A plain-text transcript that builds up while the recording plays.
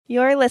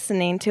You're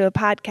listening to a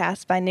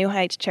podcast by New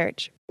Heights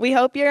Church. We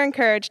hope you're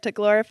encouraged to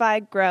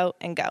glorify, grow,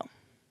 and go.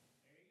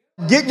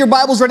 Get your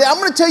Bibles ready. I'm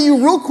going to tell you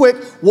real quick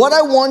what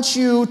I want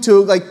you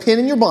to pin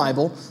in your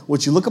Bible,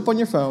 which you look up on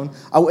your phone,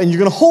 and you're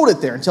going to hold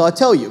it there until I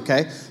tell you,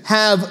 okay?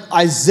 Have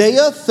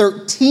Isaiah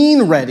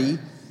 13 ready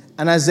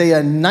and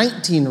Isaiah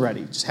 19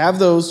 ready. Just have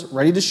those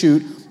ready to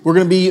shoot. We're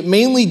going to be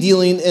mainly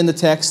dealing in the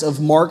text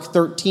of Mark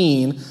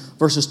 13,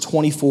 verses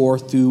 24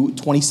 through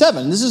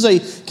 27. This is a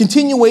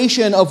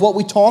continuation of what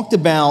we talked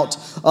about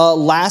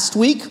last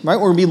week, right?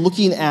 We're going to be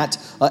looking at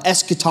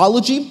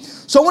eschatology.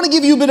 So I want to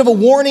give you a bit of a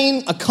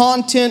warning, a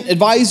content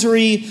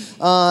advisory.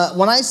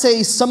 When I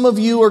say some of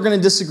you are going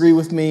to disagree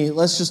with me,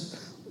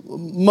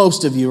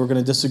 most of you are going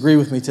to disagree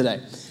with me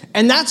today.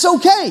 And that's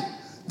okay.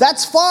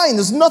 That's fine.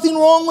 There's nothing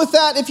wrong with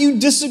that if you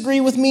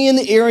disagree with me in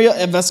the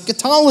area of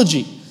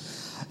eschatology.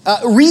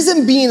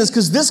 Reason being is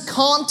because this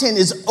content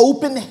is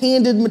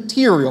open-handed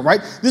material, right?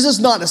 This is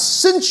not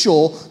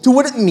essential to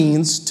what it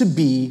means to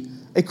be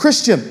a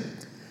Christian.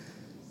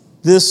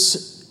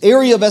 This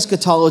area of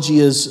eschatology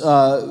is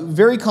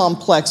very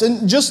complex.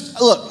 And just,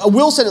 look,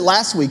 Will said it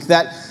last week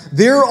that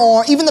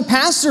even the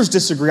pastors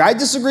disagree. I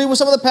disagree with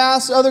some of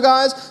the other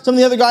guys. Some of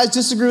the other guys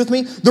disagree with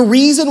me. The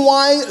reason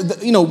why,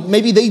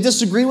 maybe they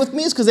disagree with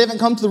me is because they haven't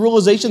come to the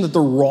realization that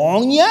they're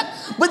wrong yet.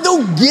 But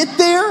they'll get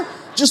there.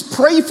 Just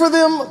pray for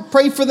them,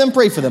 pray for them,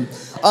 pray for them.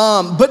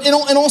 But in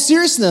all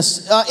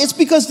seriousness, it's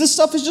because this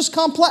stuff is just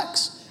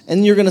complex.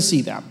 And you're going to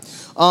see that.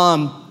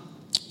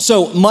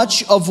 So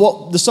much of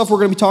what the stuff we're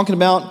going to be talking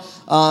about,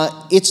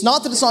 it's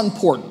not that it's not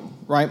important,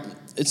 right?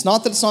 It's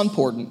not that it's not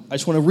important. I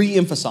just want to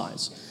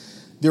re-emphasize.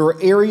 There are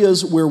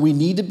areas where we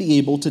need to be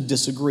able to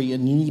disagree,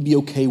 and you need to be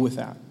okay with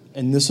that.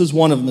 And this is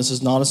one of them. This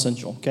is not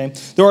essential, okay?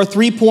 There are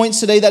 3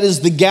 points today. That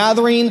is the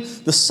gathering,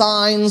 the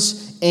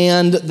signs,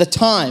 and the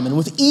time. And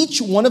with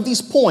each one of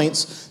these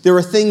points, there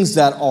are things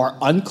that are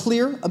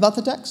unclear about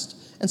the text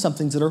and some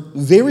things that are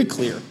very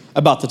clear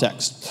about the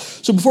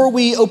text. So before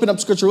we open up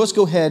Scripture, let's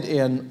go ahead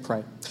and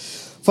pray.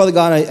 Father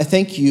God, I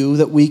thank you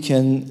that we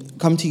can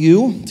come to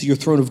you, to your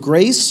throne of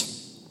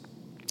grace,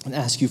 and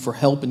ask you for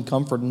help and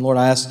comfort. And Lord,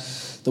 I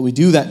ask that we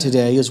do that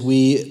today as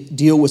we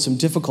deal with some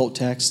difficult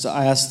texts.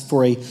 I ask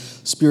for a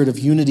spirit of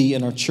unity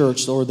in our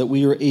church, Lord, that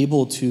we are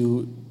able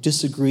to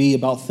disagree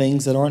about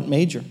things that aren't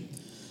major.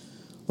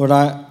 Lord,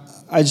 I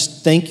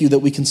just thank you that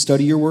we can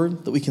study your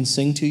word, that we can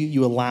sing to you.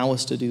 You allow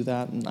us to do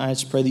that. And I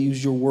just pray that you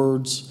use your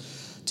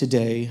words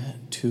today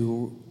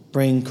to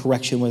bring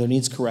correction where there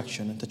needs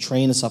correction and to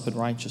train us up in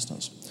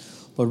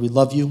righteousness. Lord, we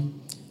love you.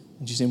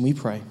 In Jesus' name we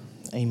pray.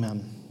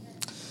 Amen.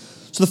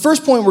 So the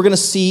first point we're going to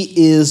see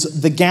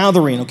is the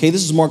gathering. Okay,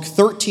 this is Mark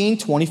 13,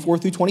 24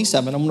 through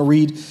 27. I'm going to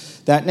read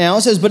that now.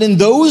 It says, "But in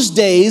those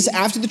days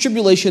after the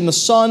tribulation, the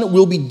sun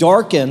will be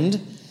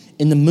darkened,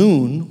 and the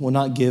moon will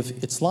not give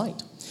its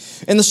light.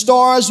 And the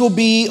stars will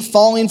be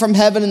falling from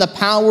heaven, and the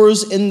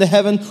powers in the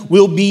heaven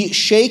will be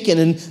shaken.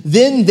 And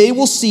then they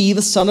will see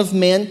the Son of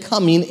Man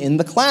coming in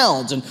the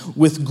clouds, and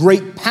with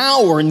great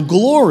power and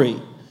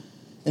glory.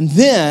 And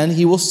then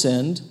he will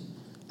send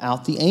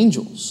out the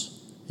angels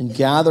and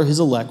gather his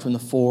elect from the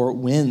four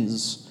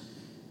winds,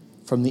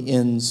 from the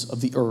ends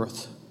of the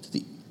earth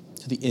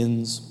to the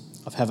ends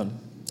of heaven."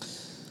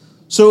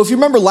 So if you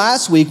remember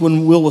last week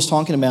when Will was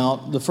talking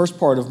about the first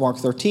part of Mark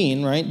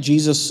 13, right?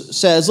 Jesus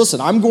says, listen,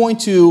 I'm going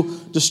to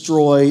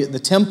destroy the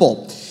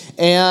temple.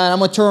 And I'm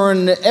going to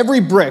turn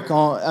every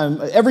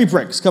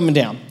brick's coming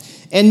down.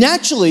 And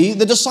naturally,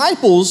 the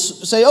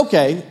disciples say,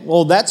 okay,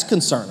 well, that's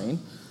concerning.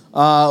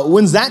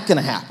 When's that going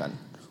to happen?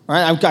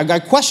 Right? I've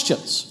got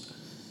questions.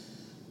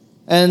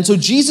 And so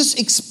Jesus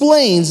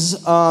explains,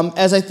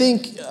 as I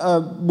think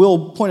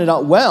Will pointed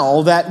out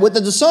well, that what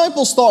the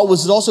disciples thought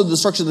was also the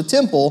destruction of the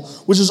temple,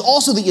 which is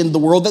also the end of the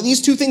world, that these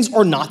two things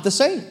are not the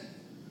same.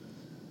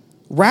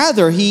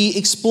 Rather, he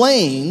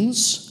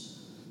explains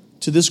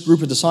to this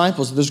group of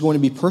disciples that there's going to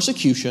be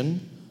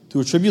persecution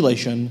through a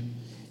tribulation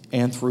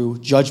and through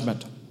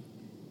judgment.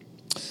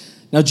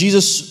 Now,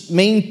 Jesus'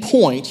 main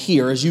point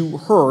here, as you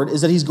heard, is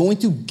that he's going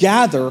to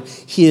gather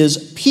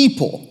his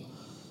people.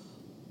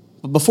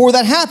 But before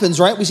that happens,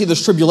 right, we see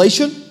there's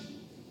tribulation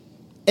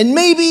and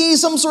maybe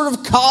some sort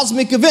of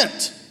cosmic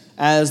event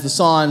as the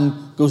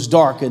sun goes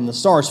dark and the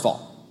stars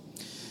fall.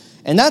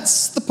 And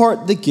that's the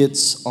part that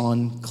gets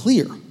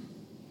unclear.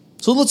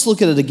 So let's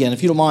look at it again.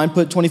 If you don't mind,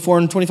 put 24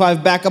 and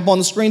 25 back up on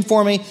the screen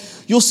for me.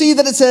 You'll see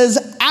that it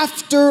says,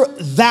 after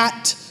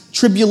that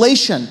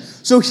tribulation.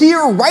 So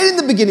here, right in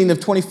the beginning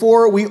of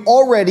 24, we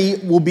already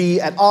will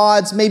be at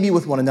odds, maybe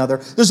with one another.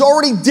 There's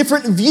already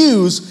different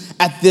views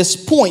at this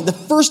point. The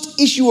first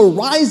issue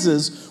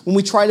arises when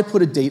we try to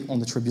put a date on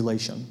the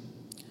tribulation.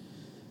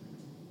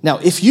 Now,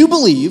 if you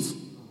believe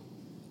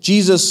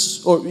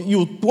Jesus, or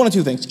one of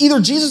two things. Either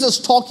Jesus is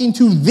talking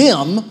to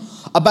them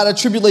about a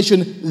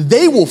tribulation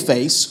they will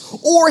face,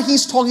 or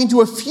he's talking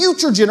to a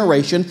future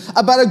generation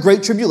about a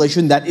great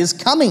tribulation that is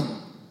coming.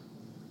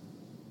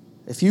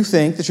 If you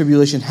think the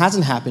tribulation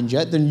hasn't happened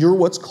yet, then you're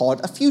what's called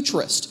a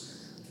futurist.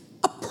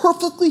 A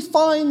perfectly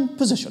fine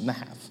position to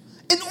have.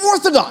 An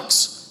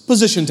orthodox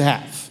position to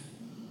have.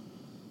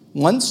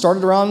 One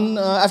started around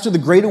after the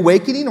Great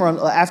Awakening, around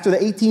after the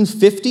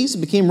 1850s.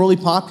 It became really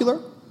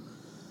popular.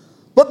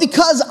 But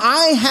because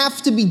I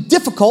have to be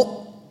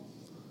difficult,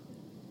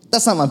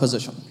 that's not my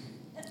position.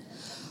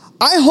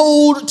 I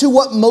hold to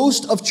what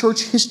most of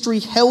church history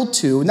held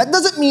to, and that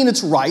doesn't mean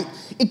it's right.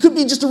 It could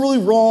be just a really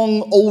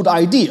wrong old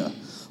idea.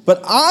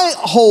 But I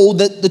hold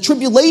that the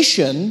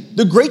tribulation,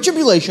 the Great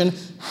Tribulation,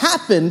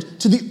 happened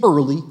to the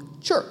early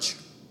church.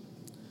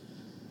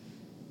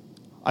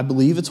 I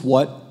believe it's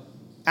what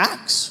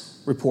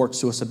Acts reports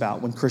to us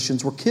about when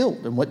Christians were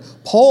killed, and what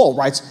Paul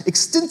writes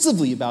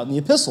extensively about in the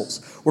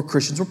epistles, where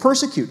Christians were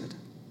persecuted.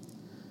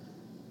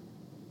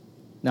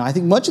 Now, I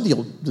think much of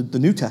the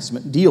New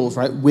Testament deals,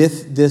 right,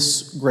 with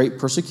this great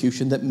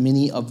persecution that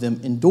many of them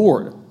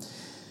endured.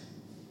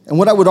 And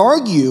what I would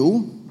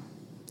argue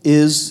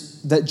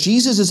is that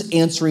Jesus is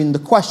answering the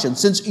question.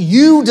 Since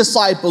you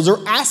disciples are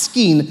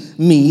asking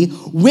me,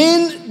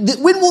 when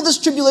will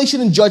this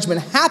tribulation and judgment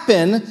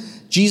happen?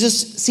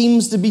 Jesus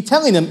seems to be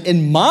telling them,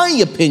 in my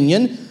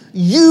opinion,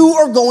 you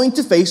are going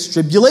to face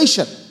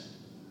tribulation.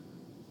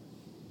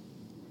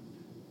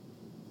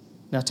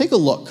 Now take a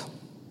look.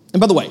 And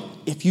by the way,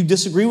 if you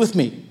disagree with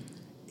me,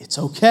 it's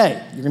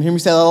okay. You're going to hear me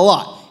say that a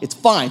lot. It's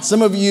fine.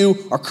 Some of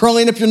you are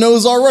curling up your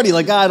nose already,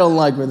 like, I don't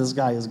like where this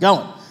guy is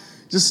going.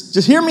 Just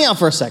hear me out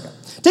for a second.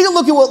 Take a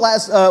look at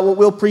what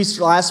Will preached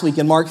last week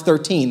in Mark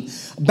 13.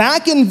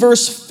 Back in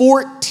verse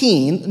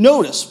 14,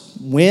 notice,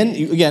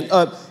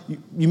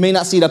 you may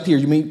not see it up here.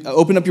 You may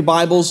open up your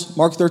Bibles,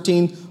 Mark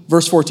 13,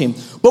 verse 14.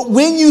 But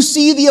when you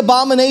see the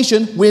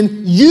abomination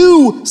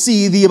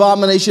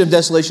of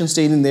desolation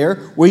standing there,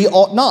 where he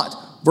ought not.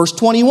 Verse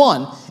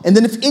 21, and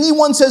then if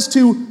anyone says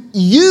to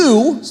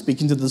you,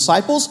 speaking to the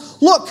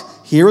disciples, look,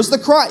 here is the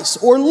Christ,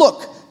 or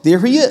look, there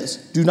he is,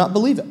 do not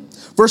believe it.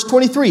 Verse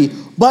 23,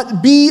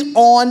 but be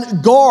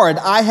on guard,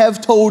 I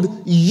have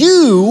told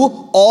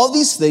you all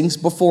these things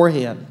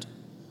beforehand.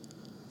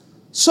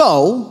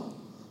 So,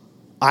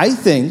 I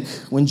think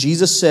when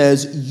Jesus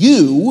says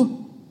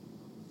you,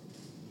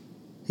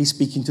 he's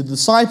speaking to the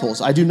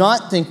disciples. I do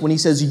not think when he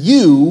says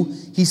you,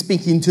 he's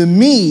speaking to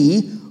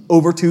me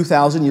over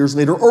 2,000 years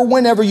later, or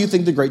whenever you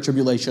think the Great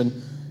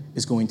Tribulation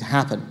is going to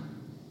happen.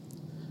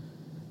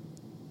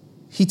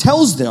 He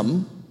tells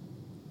them,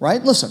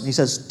 right? Listen, he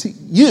says, to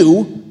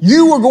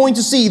you are going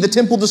to see the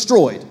temple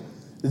destroyed.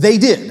 They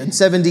did in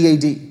 70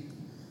 AD.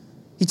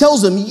 He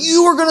tells them,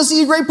 you are going to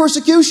see a great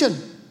persecution,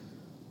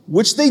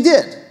 which they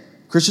did.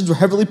 Christians were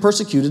heavily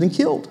persecuted and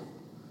killed.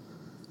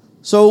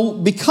 So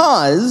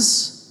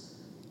because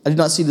I do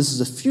not see this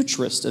as a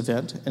futurist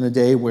event in a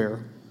day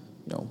where,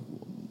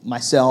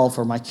 myself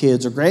or my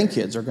kids or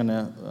grandkids are going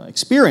to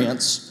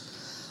experience,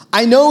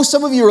 I know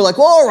some of you are like,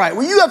 well, all right,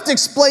 well, you have to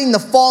explain the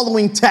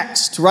following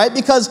text, right?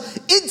 Because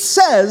it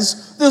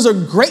says there's a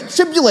great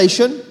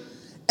tribulation,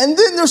 and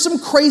then there's some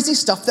crazy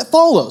stuff that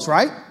follows,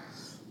 right?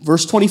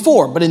 Verse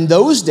 24, but in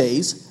those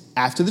days,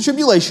 after the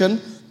tribulation,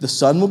 the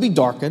sun will be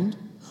darkened,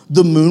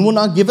 the moon will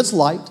not give its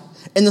light,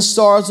 and the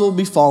stars will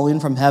be falling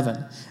from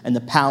heaven, and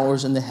the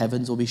powers in the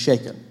heavens will be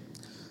shaken.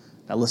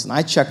 Now listen,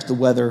 I check the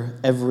weather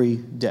every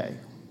day.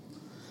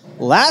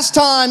 Last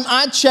time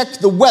I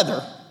checked the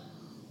weather,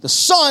 the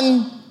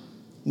sun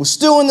was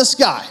still in the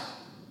sky.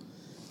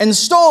 And the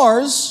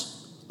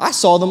stars, I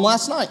saw them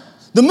last night.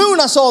 The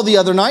moon I saw the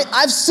other night.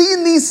 I've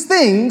seen these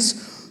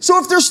things. So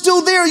if they're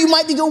still there, you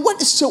might be going,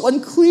 what is so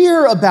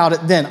unclear about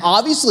it then?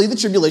 Obviously, the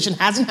tribulation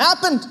hasn't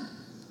happened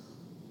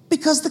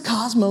because the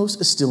cosmos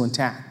is still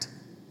intact.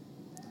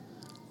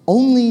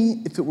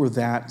 Only if it were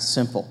that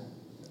simple.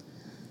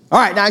 All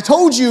right, now I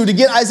told you to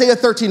get Isaiah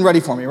 13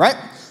 ready for me, right?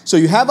 So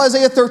you have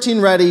Isaiah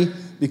 13 ready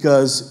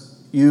because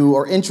you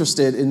are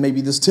interested in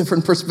maybe this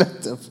different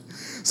perspective.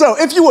 So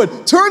if you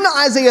would, turn to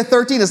Isaiah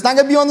 13. It's not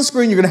going to be on the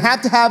screen. You're going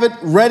to have it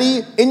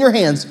ready in your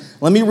hands.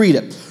 Let me read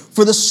it.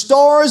 For the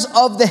stars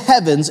of the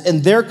heavens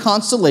and their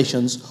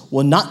constellations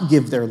will not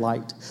give their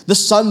light. The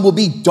sun will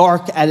be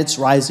dark at its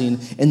rising,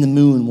 and the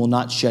moon will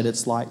not shed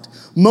its light.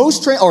 A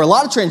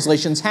lot of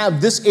translations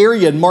have this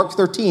area in Mark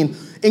 13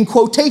 in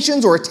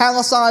quotations or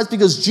italicized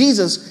because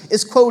Jesus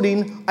is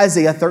quoting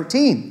Isaiah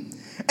 13.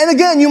 And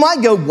again, you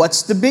might go,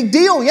 what's the big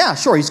deal? Yeah,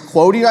 sure, he's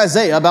quoting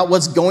Isaiah about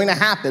what's going to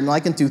happen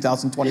like in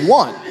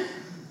 2021.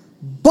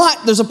 But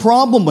there's a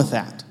problem with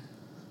that.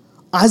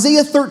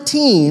 Isaiah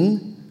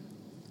 13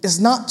 is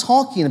not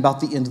talking about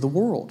the end of the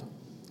world.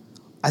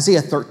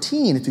 Isaiah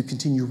 13, if you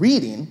continue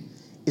reading,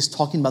 is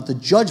talking about the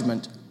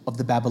judgment of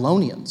the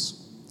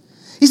Babylonians.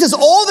 He says,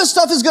 all this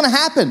stuff is going to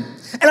happen,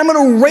 and I'm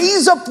going to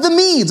raise up the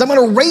Medes. I'm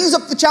going to raise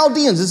up the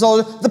Chaldeans,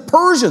 the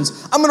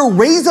Persians. I'm going to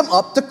raise them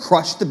up to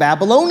crush the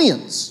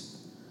Babylonians.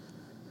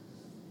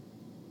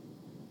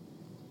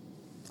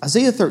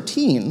 Isaiah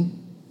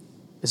 13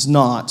 is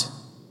not,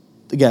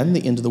 again,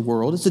 the end of the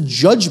world. It's a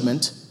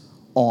judgment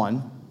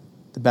on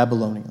the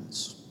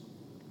Babylonians.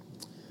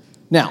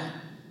 Now,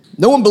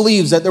 no one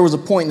believes that there was a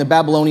point in the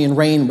Babylonian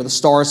reign where the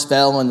stars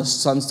fell and the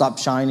sun stopped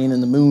shining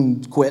and the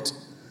moon quit.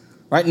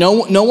 Right? No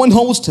one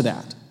holds to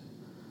that.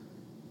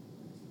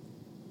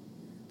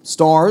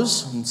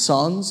 Stars and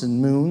suns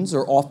and moons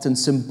are often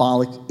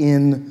symbolic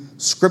in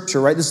Scripture,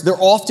 right? They're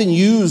often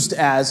used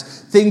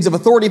as things of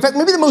authority. In fact,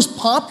 maybe the most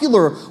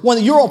popular one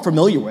that you're all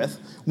familiar with,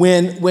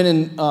 when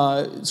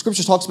in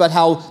Scripture talks about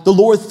how the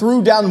Lord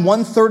threw down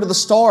 1/3 of the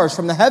stars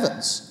from the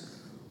heavens.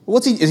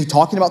 Is he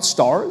talking about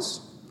stars?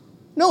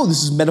 No,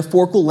 this is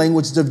metaphorical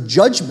language of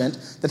judgment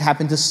that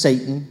happened to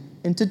Satan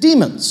and to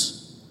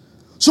demons.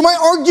 So my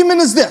argument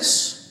is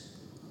this: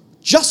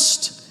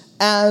 just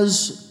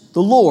as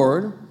the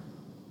Lord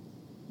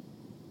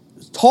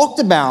talked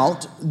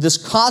about this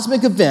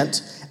cosmic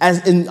event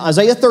as in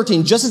Isaiah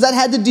 13, just as that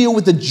had to deal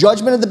with the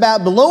judgment of the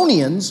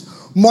Babylonians,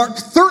 Mark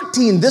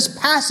 13, this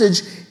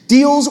passage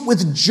deals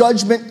with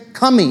judgment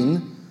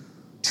coming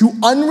to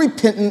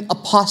unrepentant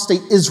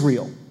apostate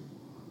Israel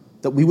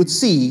that we would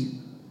see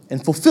in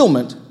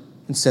fulfillment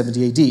in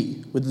 70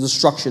 AD with the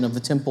destruction of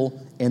the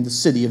temple and the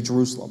city of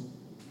Jerusalem.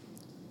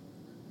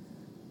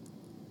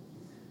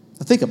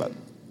 Now think about it.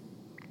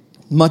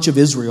 Much of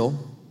Israel,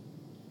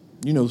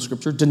 you know the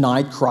Scripture,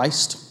 denied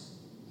Christ.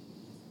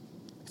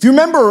 If you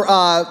remember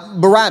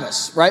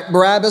Barabbas, right?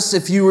 Barabbas,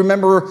 if you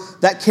remember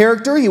that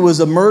character, he was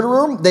a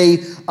murderer. They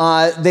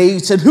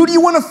said, who do you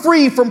want to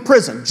free from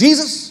prison,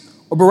 Jesus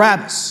or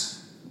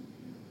Barabbas?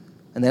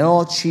 And they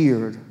all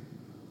cheered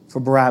for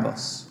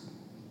Barabbas.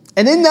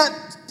 And in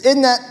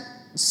that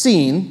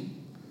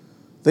scene,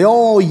 they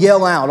all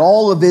yell out,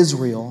 all of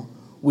Israel,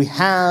 we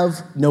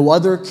have no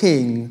other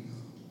king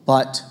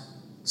but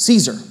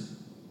Caesar.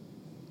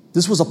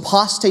 This was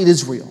apostate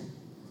Israel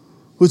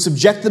who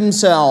subject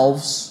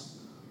themselves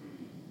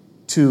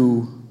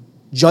to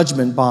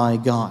judgment by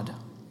God.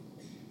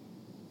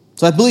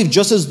 So I believe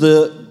just as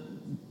the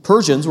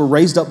Persians were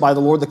raised up by the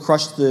Lord that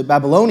crushed the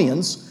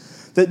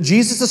Babylonians, that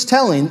Jesus is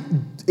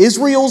telling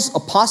Israel's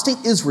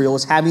apostate Israel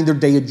is having their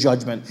day of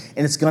judgment,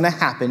 and it's going to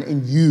happen,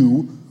 and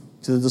you,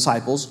 to the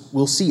disciples,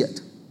 will see it.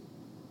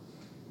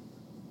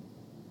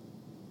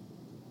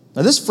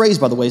 Now this phrase,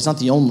 by the way, is not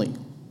the only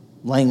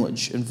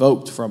language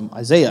invoked from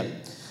Isaiah.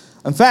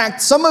 In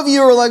fact, some of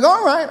you are like,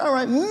 all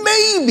right,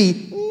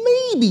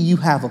 maybe you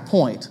have a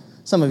point.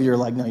 Some of you are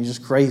like, no, you're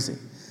just crazy.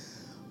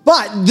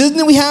 But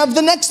then we have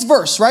the next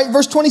verse, right?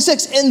 Verse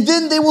 26, and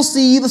then they will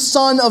see the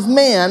Son of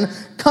Man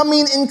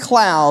coming in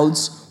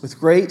clouds with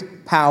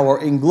great power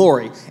and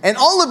glory. And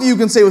all of you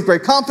can say with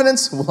great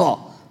confidence,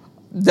 well,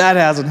 that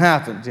hasn't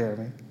happened,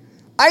 Jeremy.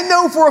 I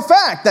know for a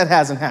fact that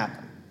hasn't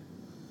happened.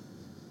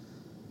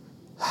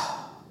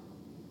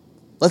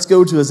 Let's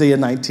go to Isaiah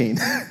 19.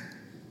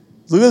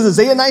 Look at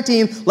Isaiah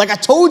 19. Like I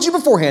told you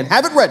beforehand,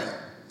 have it ready.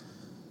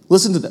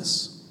 Listen to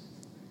this.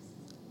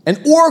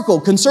 An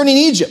oracle concerning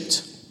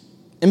Egypt.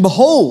 And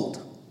behold,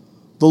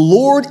 the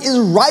Lord is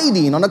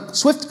riding on a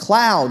swift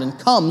cloud and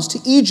comes to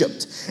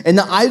Egypt. And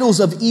the idols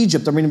of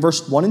Egypt, I'm reading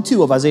verse 1 and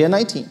 2 of Isaiah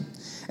 19.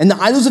 And the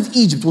idols of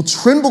Egypt will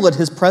tremble at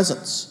his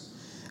presence.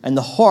 And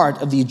the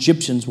heart of the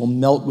Egyptians will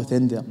melt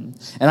within them.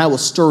 And I will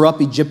stir up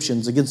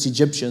Egyptians against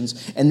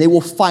Egyptians, and they will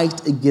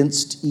fight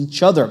against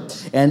each other,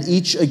 and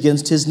each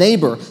against his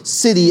neighbor,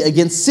 city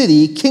against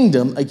city,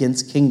 kingdom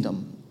against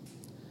kingdom.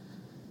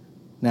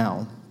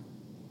 Now,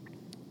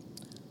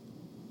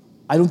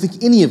 I don't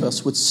think any of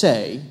us would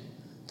say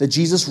that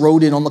Jesus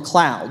rode in on the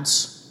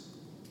clouds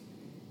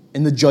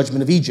in the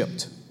judgment of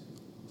Egypt.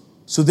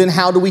 So then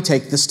how do we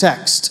take this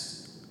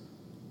text?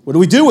 What do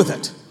we do with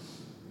it?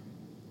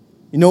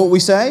 You know what we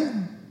say?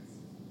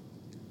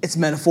 It's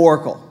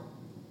metaphorical.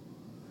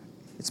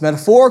 It's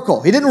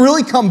metaphorical. He didn't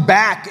really come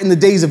back in the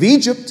days of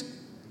Egypt.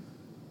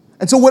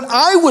 And so what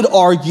I would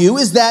argue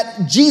is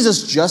that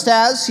Jesus, just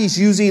as he's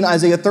using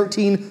Isaiah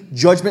 13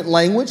 judgment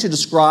language to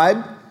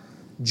describe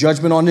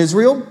judgment on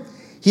Israel,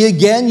 he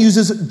again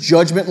uses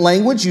judgment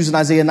language, using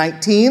Isaiah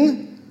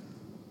 19,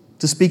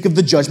 to speak of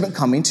the judgment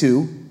coming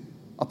to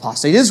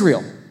apostate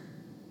Israel.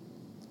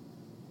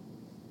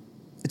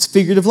 It's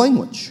figurative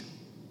language.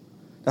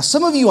 Now,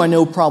 some of you I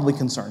know probably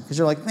concerned, because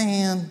you're like,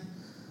 man,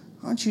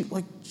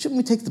 shouldn't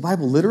we take the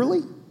Bible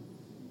literally?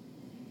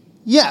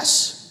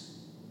 Yes.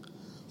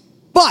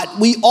 But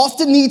we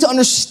often need to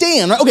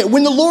understand, right? Okay,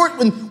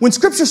 when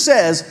Scripture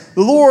says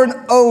the Lord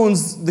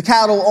owns the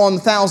cattle on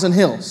 1,000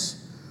 hills,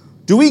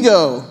 do we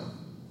go,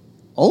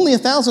 only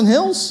 1,000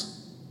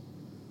 hills?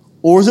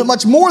 Or is it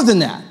much more than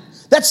that?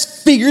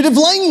 That's figurative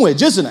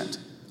language, isn't it?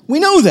 We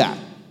know that.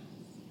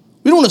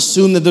 We don't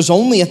assume that there's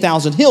only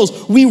 1,000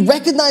 hills. We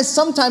recognize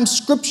sometimes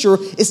Scripture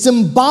is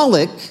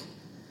symbolic,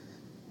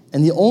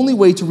 and the only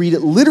way to read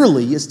it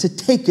literally is to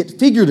take it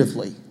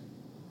figuratively.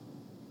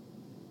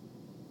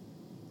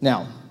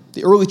 Now,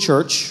 the early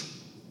church,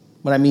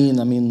 what I mean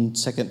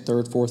 2nd,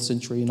 3rd, 4th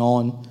century and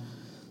on,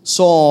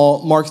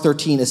 saw Mark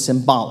 13 as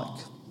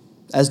symbolic,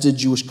 as did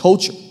Jewish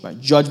culture.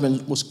 Right?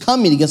 Judgment was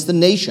coming against the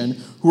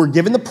nation who were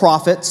given the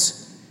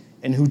prophets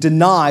and who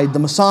denied the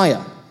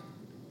Messiah.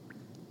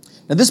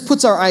 Now, this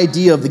puts our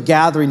idea of the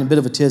gathering in a bit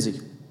of a tizzy.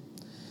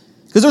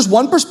 Because there's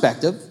one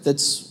perspective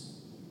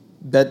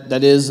that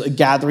is a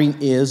gathering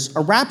is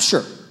a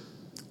rapture.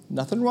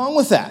 Nothing wrong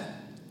with that.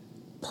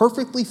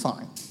 Perfectly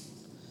fine.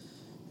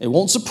 It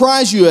won't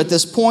surprise you at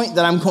this point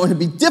that I'm going to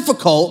be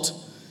difficult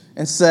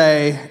and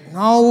say,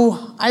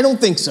 no, I don't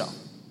think so.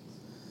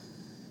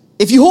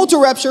 If you hold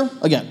to rapture,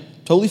 again,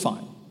 totally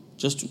fine.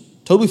 Just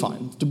totally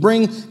fine. To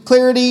bring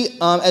clarity,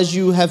 as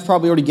you have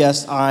probably already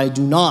guessed, I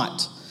do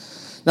not.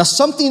 Now,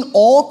 something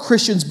all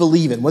Christians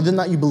believe in, whether or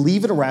not you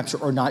believe in a rapture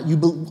or not,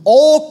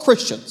 all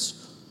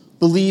Christians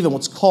believe in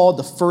what's called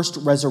the first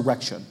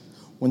resurrection,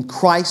 when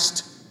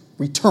Christ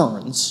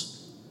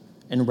returns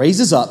and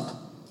raises up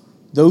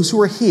those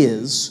who are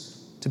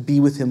his to be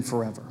with him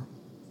forever.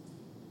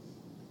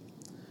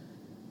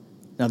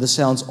 Now, this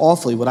sounds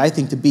awfully what I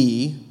think to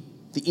be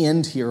the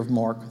end here of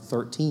Mark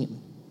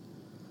 13.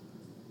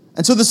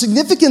 And so the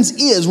significance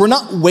is we're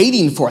not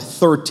waiting for a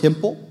third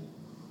temple.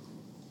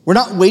 We're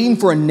not waiting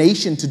for a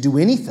nation to do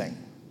anything.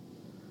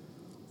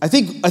 I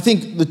think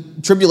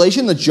the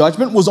tribulation, the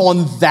judgment was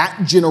on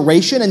that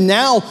generation, and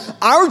now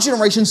our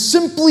generation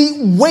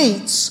simply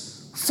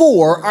waits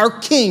for our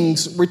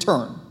King's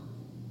return.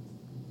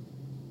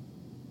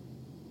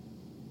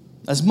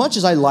 As much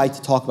as I like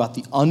to talk about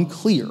the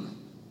unclear,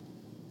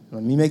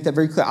 let me make that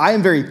very clear. I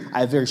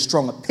have very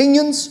strong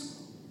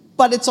opinions,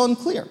 but it's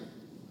unclear.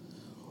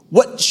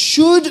 What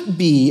should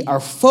be our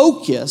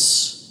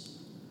focus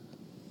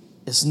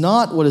is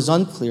not what is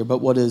unclear, but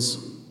what is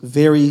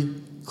very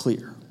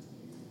clear.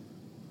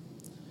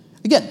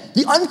 Again,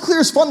 the unclear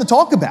is fun to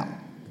talk about.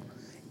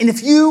 And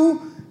if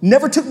you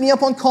never took me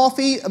up on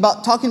coffee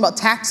about talking about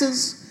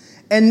taxes,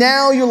 and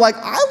now you're like,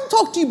 I'll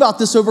talk to you about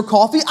this over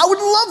coffee, I would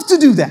love to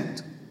do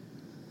that.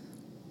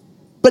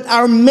 But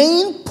our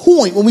main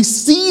point when we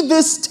see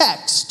this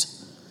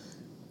text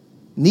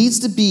needs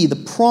to be the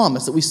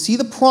promise, that we see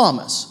the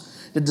promise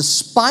that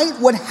despite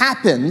what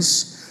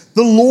happens,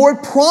 the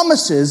Lord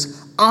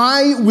promises,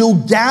 I will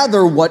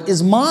gather what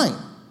is mine.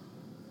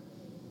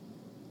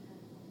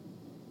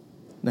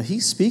 Now,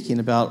 he's speaking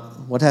about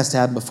what has to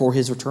happen before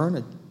his return,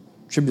 a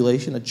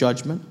tribulation, a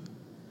judgment.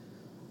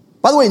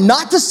 By the way,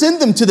 not to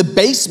send them to the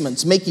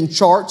basements, making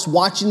charts,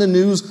 watching the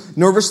news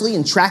nervously,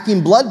 and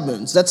tracking blood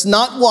moons. That's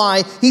not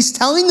why he's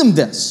telling them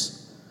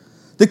this.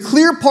 The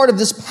clear part of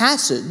this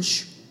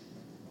passage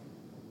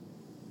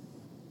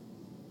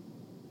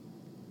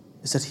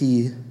is that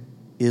he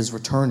is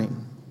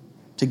returning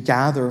to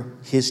gather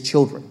his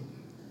children.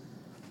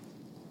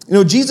 You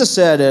know, Jesus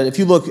said, if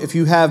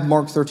you have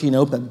Mark 13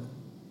 open,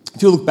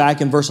 if you look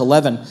back in verse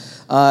 11,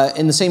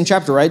 in the same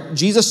chapter, right?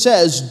 Jesus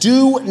says,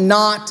 do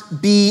not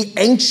be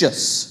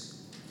anxious.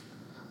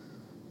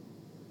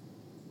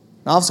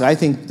 Now, obviously, I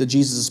think that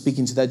Jesus is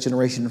speaking to that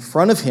generation in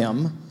front of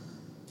him,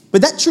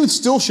 but that truth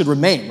still should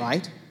remain,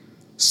 right?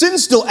 Sin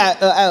still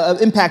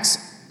impacts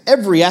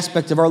every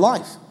aspect of our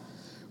life,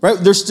 right?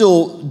 There's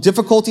still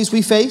difficulties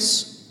we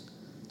face.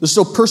 There's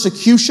still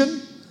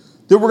persecution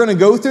that we're going to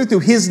go through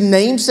his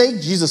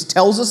namesake. Jesus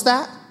tells us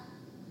that.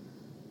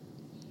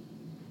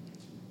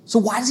 So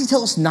why does he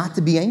tell us not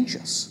to be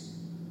anxious?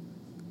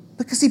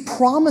 Because he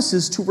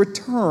promises to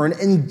return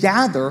and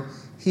gather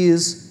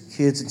his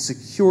kids and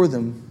secure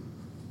them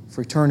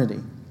for eternity.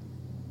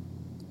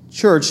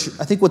 Church,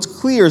 I think what's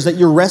clear is that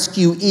your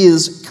rescue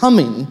is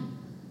coming.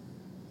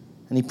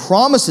 And he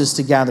promises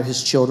to gather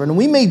his children. And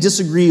we may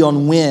disagree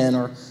on when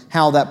or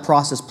how that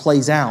process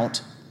plays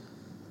out.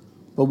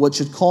 But what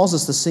should cause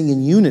us to sing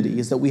in unity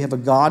is that we have a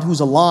God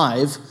who's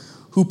alive,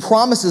 who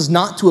promises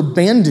not to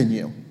abandon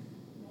you.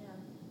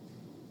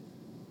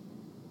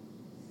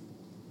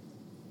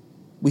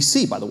 We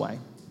see, by the way,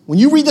 when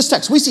you read this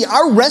text, we see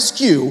our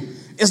rescue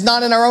is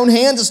not in our own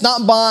hands. It's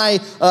not by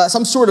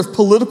some sort of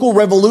political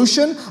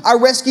revolution. Our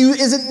rescue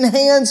isn't in the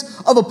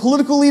hands of a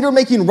political leader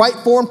making right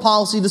foreign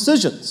policy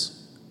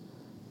decisions.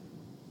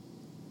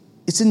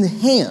 It's in the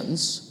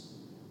hands,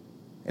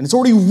 and it's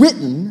already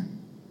written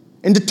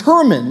and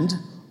determined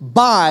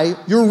by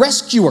your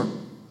rescuer,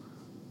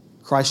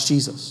 Christ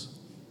Jesus.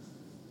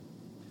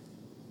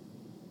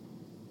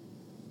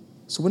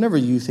 So whenever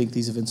you think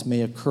these events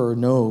may occur,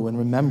 know and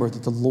remember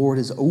that the Lord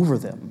is over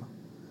them.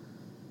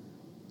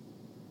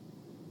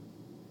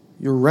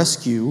 Your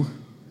rescue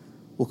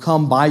will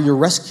come by your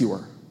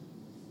rescuer.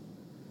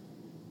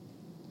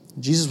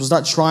 Jesus was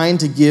not trying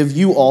to give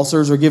you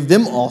ulcers or give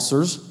them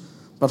ulcers,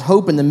 but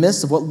hope in the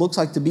midst of what looks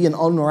like to be an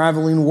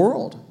unraveling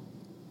world.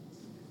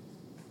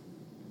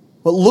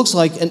 What looks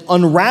like an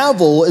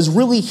unravel is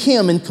really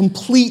him in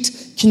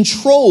complete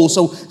control.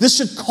 So this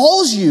should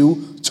cause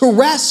you to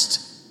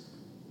rest,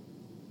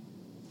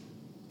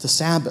 to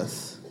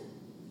Sabbath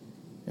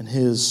in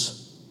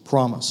his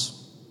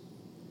promise.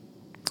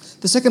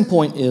 The second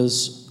point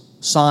is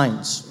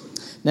signs.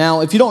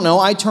 Now, if you don't know,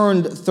 I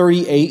turned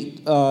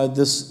 38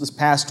 this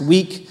past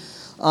week,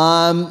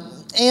 and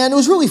it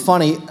was really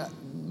funny.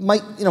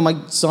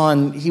 My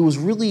son, he was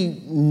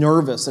really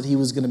nervous that he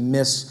was going to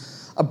miss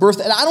a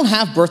birthday. And I don't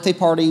have birthday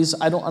parties.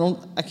 I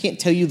can't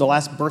tell you the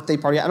last birthday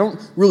party. I don't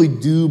really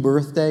do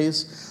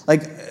birthdays.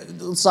 Like,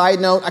 side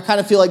note, I kind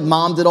of feel like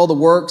mom did all the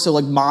work, so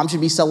like mom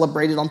should be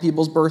celebrated on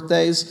people's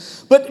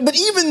birthdays. But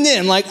even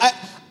then, like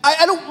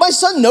I don't. My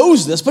son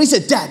knows this, but he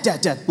said,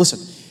 Dad, listen.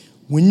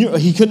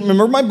 He couldn't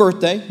remember my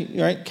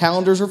birthday. Right?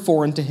 Calendars are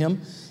foreign to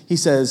him. He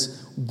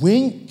says,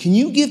 can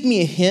you give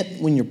me a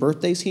hint when your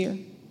birthday's here?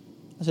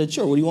 I said,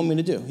 sure, what do you want me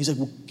to do? He said,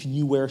 well, can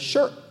you wear a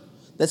shirt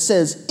that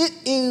says, it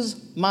is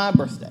my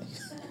birthday?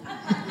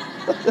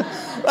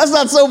 That's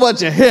not so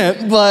much a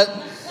hint, but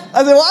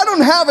I said, well, I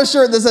don't have a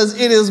shirt that says,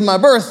 it is my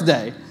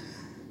birthday.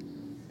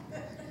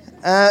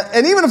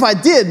 And even if I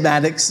did,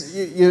 Maddox,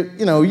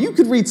 you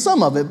could read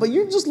some of it, but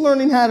you're just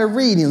learning how to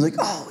read. And he was like,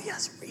 oh,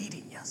 yes,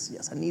 reading,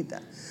 yes, I need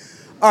that.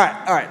 All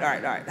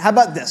right. How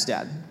about this,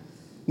 Dad?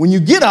 When you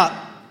get up,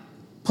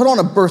 put on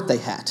a birthday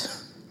hat.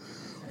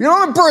 Put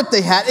on a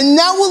birthday hat, and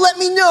that will let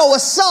me know a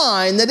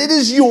sign that it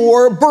is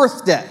your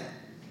birthday.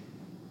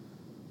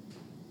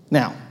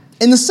 Now,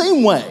 in the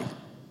same way,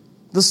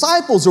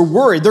 disciples are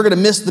worried they're going to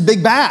miss the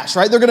big bash,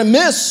 right? They're going to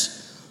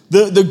miss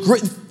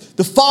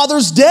the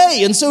Father's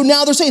Day. And so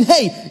now they're saying,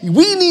 hey,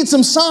 we need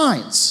some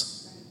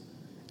signs.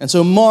 And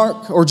so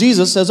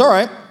Jesus says, all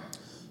right,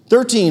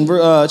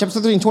 chapter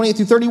 13, 28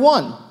 through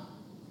 31.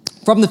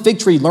 From the fig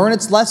tree, learn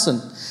its lesson.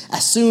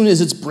 As soon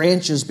as its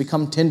branches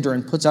become tender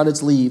and puts out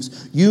its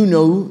leaves, you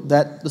know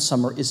that the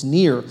summer is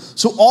near.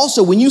 So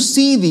also, when you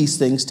see these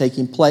things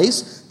taking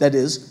place, that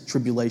is,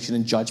 tribulation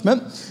and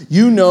judgment,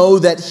 you know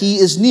that he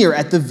is near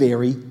at the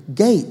very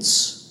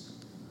gates.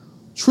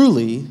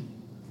 Truly,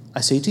 I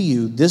say to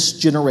you, this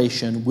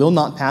generation will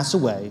not pass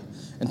away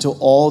until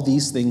all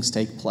these things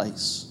take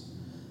place.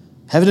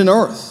 Heaven and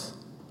earth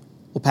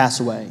will pass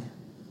away,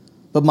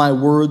 but my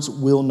words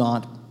will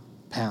not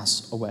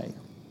pass away.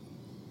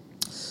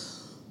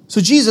 So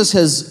Jesus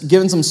has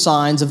given some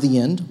signs of the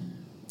end,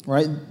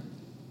 right?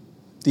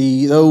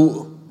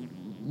 Though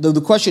the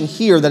question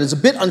here that is a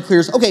bit unclear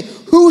is, okay,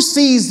 who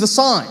sees the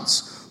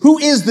signs? Who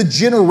is the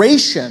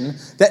generation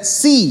that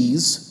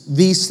sees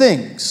these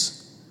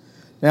things?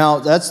 Now,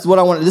 that's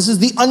what this is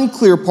the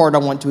unclear part I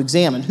want to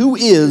examine. Who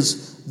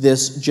is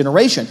this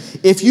generation?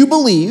 If you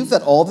believe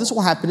that all of this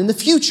will happen in the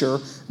future,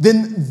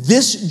 then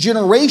this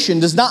generation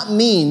does not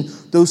mean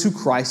those who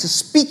Christ is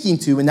speaking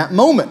to in that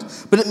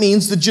moment, but it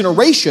means the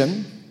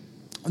generation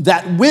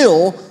that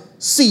will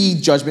see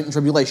judgment and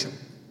tribulation.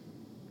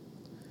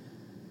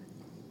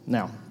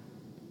 Now,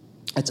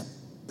 that's a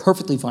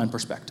perfectly fine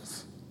perspective.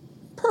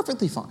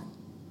 Perfectly fine.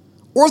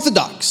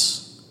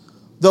 Orthodox.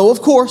 Though,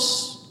 of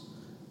course,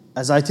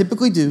 as I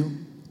typically do,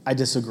 I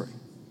disagree.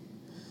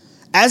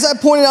 As I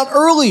pointed out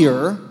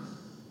earlier,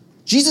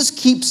 Jesus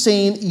keeps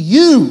saying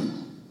you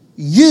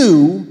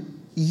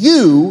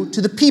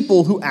to the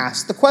people who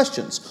ask the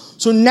questions.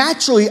 So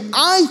naturally,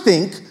 I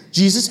think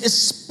Jesus is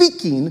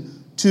speaking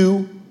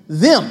to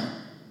them.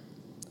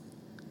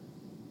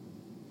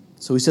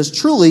 So he says,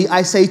 truly,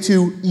 I say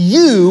to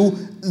you,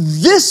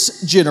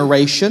 this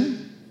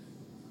generation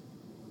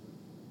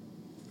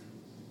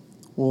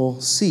will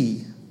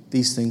see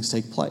these things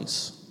take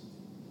place.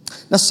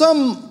 Now,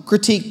 some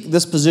critique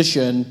this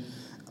position,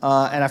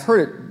 and I've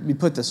heard it be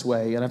put this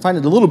way, and I find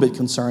it a little bit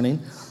concerning.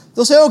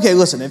 They'll say, okay,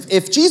 listen,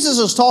 if Jesus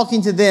is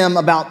talking to them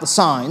about the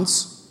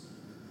signs,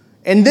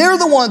 and they're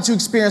the ones who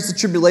experience the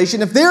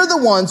tribulation, if they're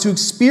the ones who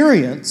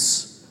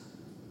experience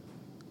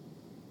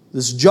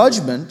this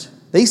judgment,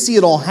 they see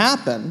it all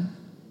happen,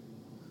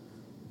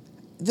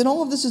 then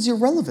all of this is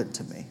irrelevant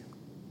to me.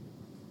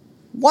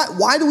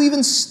 Why do we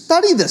even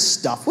study this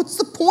stuff? What's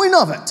the point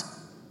of it?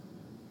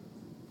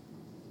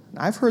 And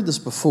I've heard this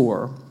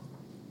before,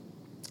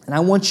 and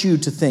I want you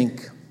to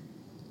think,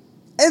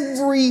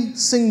 every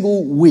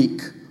single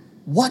week,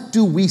 what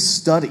do we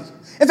study?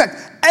 In fact,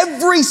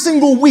 every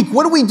single week,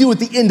 what do we do at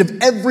the end of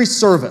every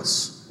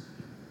service?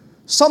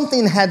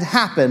 Something had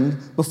happened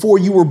before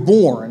you were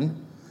born,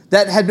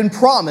 that had been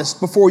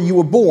promised before you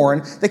were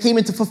born, that came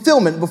into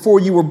fulfillment before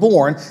you were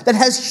born, that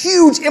has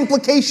huge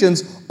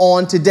implications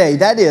on today.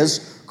 That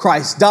is,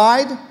 Christ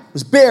died,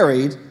 was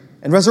buried,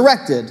 and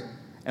resurrected,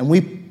 and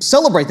we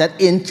celebrate that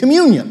in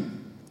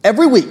communion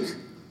every week.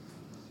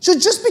 So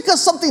just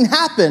because something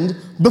happened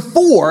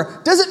before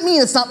doesn't mean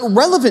it's not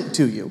relevant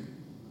to you.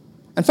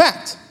 In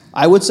fact,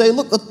 I would say,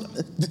 look,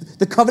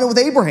 the covenant with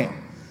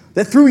Abraham,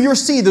 that through your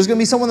seed there's going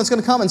to be someone that's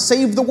going to come and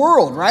save the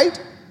world,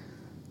 right?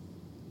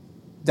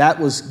 That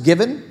was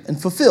given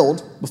and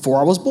fulfilled before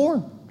I was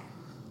born.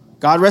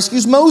 God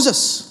rescues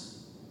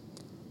Moses,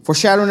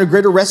 foreshadowing a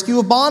greater rescue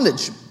of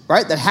bondage,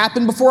 right? That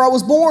happened before I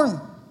was born.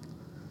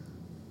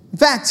 In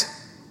fact,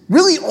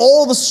 really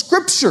all the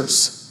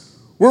scriptures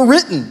were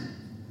written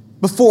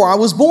before I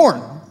was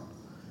born.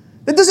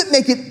 That doesn't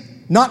make it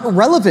not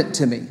relevant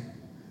to me.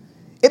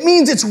 It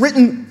means it's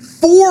written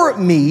for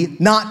me,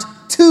 not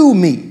to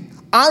me.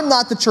 I'm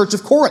not the Church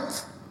of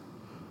Corinth.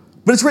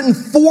 But it's written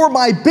for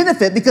my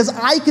benefit because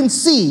I can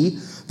see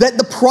that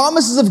the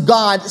promises of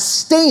God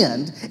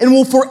stand and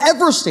will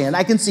forever stand.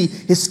 I can see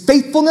his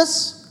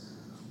faithfulness.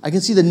 I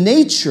can see the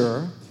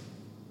nature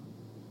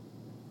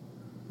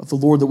of the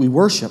Lord that we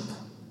worship.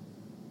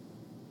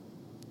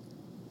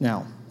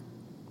 Now,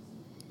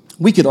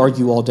 we could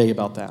argue all day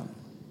about that.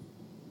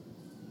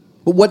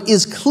 But what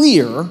is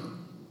clear,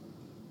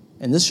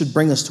 and this should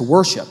bring us to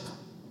worship,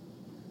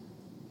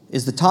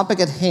 is the topic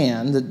at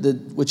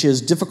hand, which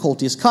is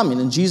difficulty is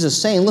coming. And Jesus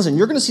is saying, listen,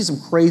 you're going to see some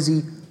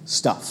crazy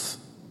stuff,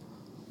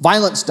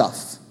 violent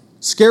stuff,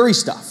 scary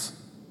stuff.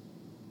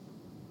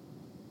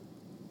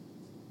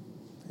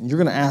 And you're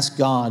going to ask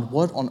God,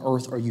 what on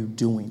earth are you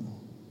doing?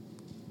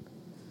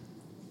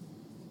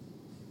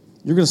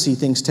 You're going to see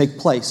things take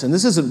place. And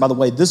this isn't, by the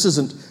way, this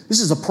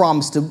is a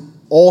promise to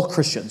all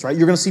Christians, right?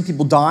 You're going to see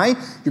people die.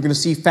 You're going to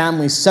see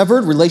families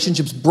severed,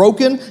 relationships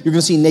broken. You're going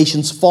to see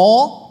nations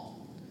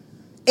fall.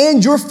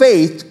 And your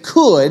faith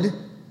could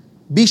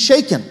be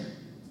shaken.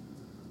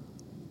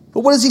 But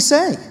what does he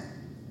say?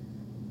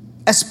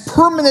 As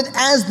permanent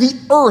as the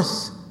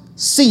earth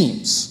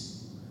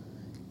seems,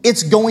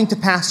 it's going to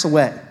pass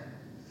away.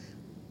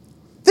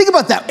 Think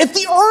about that. If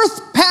the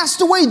earth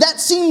passed away,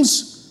 that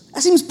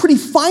seems pretty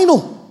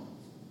final.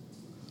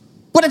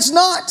 But it's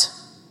not.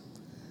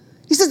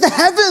 He says the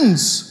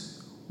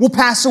heavens will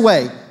pass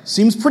away.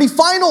 Seems pretty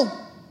final,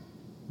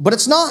 but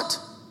it's not.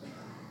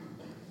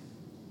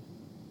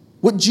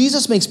 What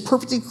Jesus makes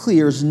perfectly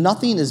clear is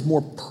nothing is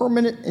more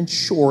permanent and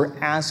sure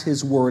as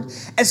his word.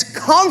 As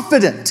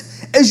confident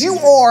as you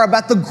are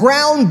about the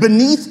ground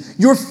beneath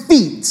your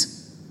feet,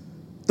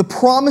 the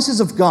promises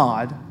of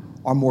God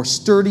are more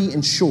sturdy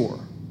and sure.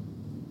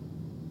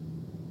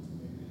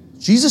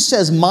 Jesus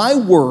says, my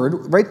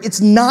word, right,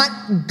 it's not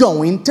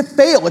going to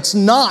fail. It's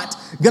not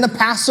going to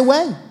pass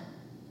away.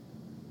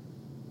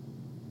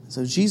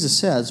 So Jesus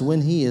says,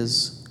 when he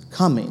is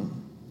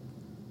coming,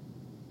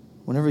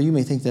 whenever you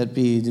may think that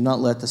be, do not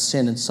let the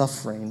sin and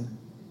suffering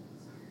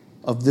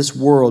of this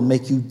world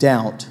make you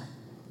doubt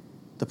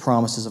the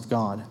promises of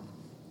God.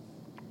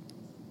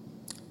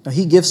 Now,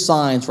 he gives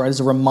signs, right, as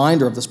a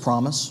reminder of this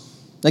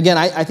promise. Again,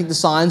 I think the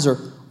signs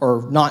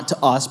are not to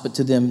us, but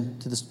to them,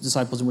 to the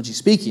disciples in which he's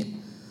speaking.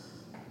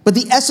 But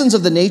the essence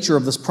of the nature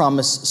of this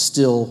promise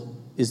still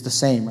is the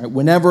same, right?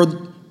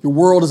 Whenever your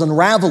world is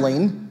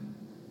unraveling,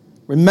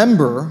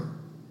 remember,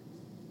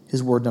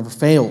 his word never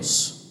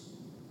fails.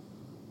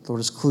 The Lord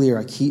is clear,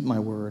 I keep my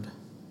word.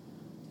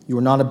 You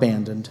are not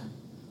abandoned.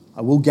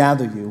 I will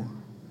gather you.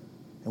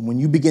 And when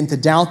you begin to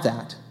doubt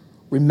that,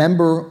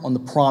 remember on the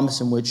promise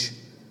in which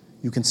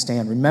you can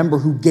stand. Remember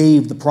who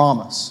gave the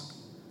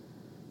promise.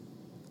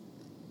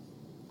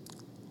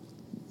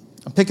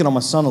 I'm picking on my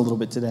son a little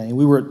bit today.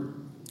 We were at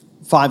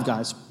Five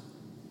Guys.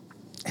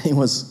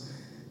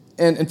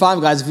 And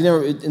Five Guys, if you've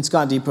never, in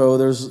Scott Depot,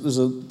 there's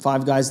a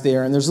Five Guys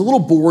there, and there's a little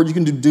board. You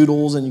can do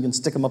doodles, and you can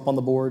stick them up on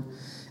the board.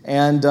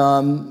 And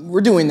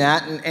we're doing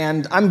that,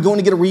 and I'm going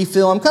to get a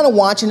refill. I'm kind of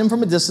watching him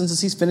from a distance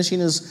as he's finishing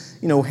his,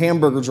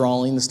 hamburger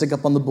drawing to stick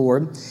up on the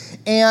board.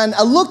 And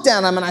I looked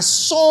at him, and I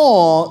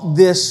saw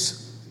this.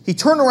 He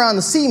turned around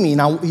to see me.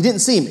 Now, he didn't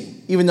see me,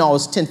 even though I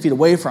was 10 feet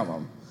away from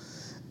him.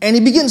 And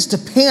he begins to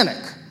panic,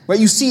 right?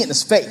 You see it in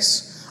his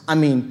face.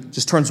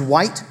 Just turns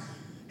white.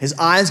 His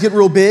eyes get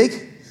real big.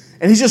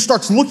 And he just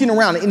starts looking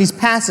around, and he's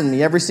passing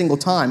me every single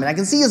time. And I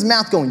can see his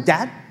mouth going,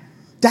 Dad,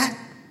 Dad,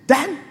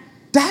 Dad,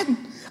 Dad.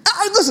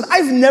 Listen,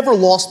 I've never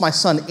lost my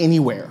son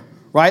anywhere,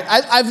 right?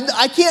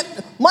 I can't,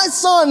 my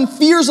son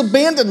fears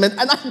abandonment,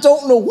 and I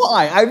don't know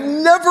why. I've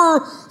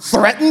never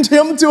threatened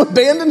him to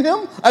abandon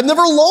him. I've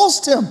never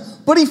lost him,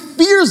 but he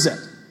fears it.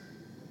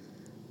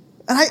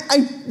 And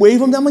I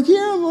wave him down, I'm like,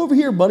 yeah, I'm over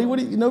here, buddy.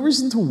 No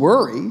reason to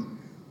worry.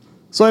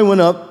 So I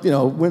went up,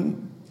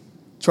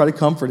 try to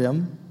comfort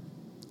him.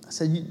 I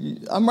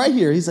said, I'm right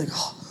here. He's like,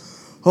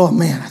 oh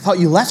man, I thought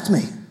you left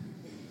me.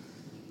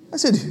 I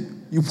said,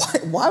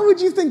 why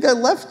would you think I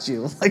left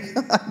you? Of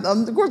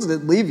course I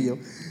didn't leave you.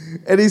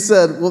 And he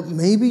said, well,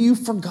 maybe you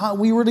forgot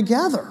we were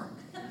together.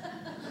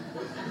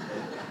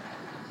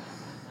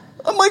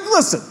 I'm like,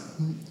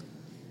 listen.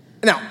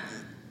 Now,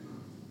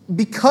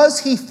 because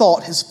he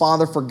thought his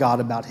father forgot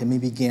about him, he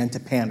began to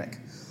panic.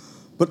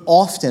 But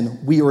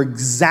often we are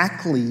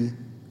exactly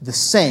the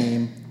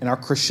same in our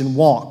Christian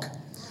walk.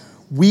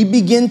 We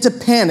begin to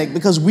panic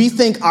because we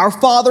think our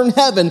Father in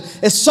heaven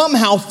has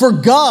somehow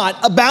forgot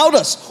about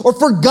us, or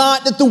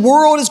forgot that the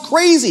world is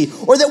crazy,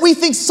 or that we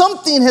think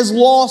something has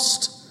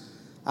lost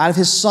out of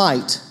his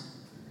sight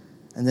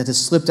and that has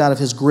slipped out of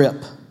his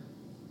grip.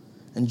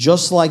 And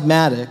just like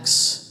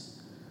Maddox,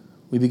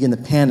 we begin to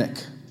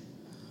panic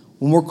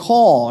when we're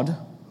called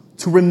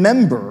to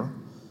remember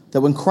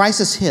that when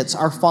crisis hits,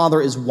 our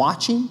Father is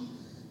watching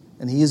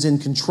and he is in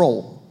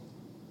control.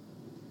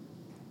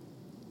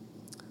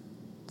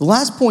 The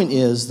last point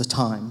is the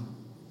time.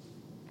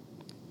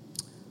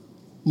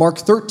 Mark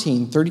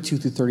 13, 32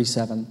 through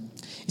 37.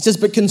 It says,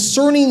 but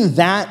concerning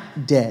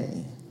that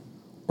day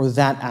or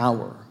that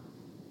hour,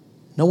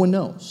 no one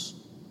knows.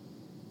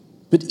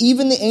 But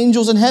even the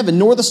angels in heaven,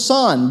 nor the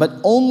Son, but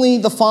only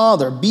the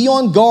Father. Be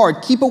on guard,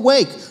 keep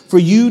awake, for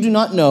you do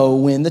not know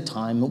when the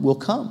time will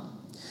come.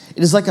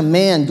 It is like a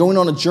man going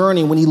on a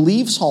journey when he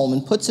leaves home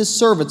and puts his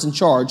servants in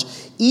charge,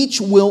 each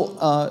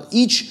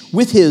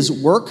with his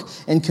work,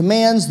 and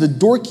commands the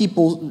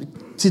doorkeeper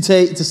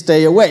to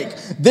stay awake.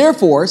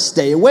 Therefore,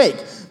 stay awake,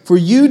 for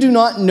you do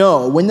not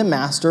know when the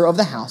master of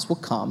the house will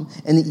come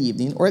in the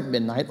evening or at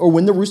midnight, or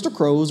when the rooster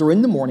crows or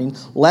in the morning,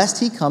 lest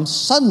he come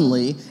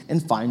suddenly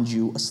and find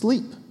you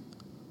asleep.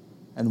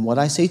 And what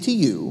I say to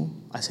you,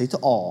 I say to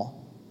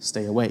all,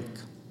 stay awake.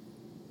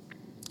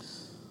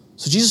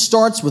 So Jesus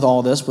starts with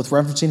all this, with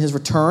referencing his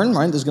return,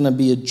 right? There's going to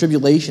be a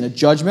tribulation, a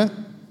judgment.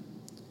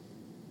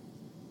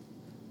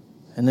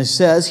 And it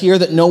says here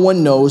that no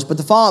one knows but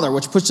the Father,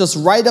 which puts us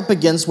right up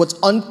against what's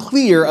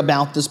unclear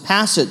about this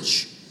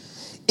passage.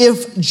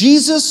 If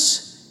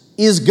Jesus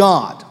is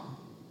God,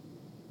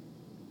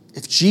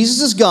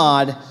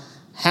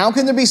 how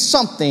can there be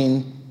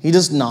something he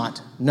does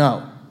not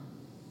know?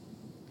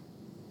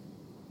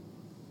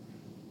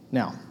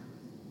 Now,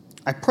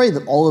 I pray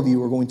that all of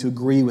you are going to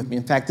agree with me.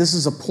 In fact, this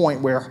is a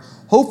point where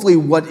hopefully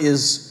what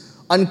is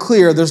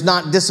unclear, there's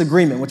not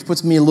disagreement, which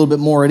puts me a little bit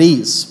more at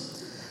ease.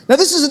 Now,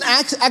 this is an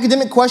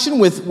academic question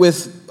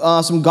with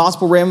some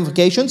gospel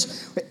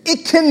ramifications.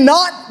 It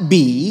cannot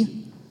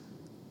be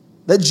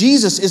that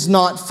Jesus is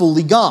not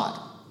fully God.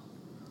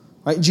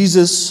 Right?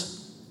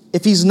 Jesus,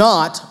 if he's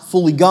not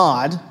fully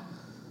God,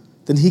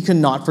 then he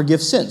cannot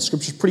forgive sins.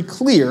 Scripture is pretty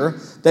clear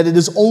that it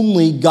is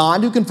only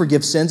God who can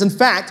forgive sins. In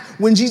fact,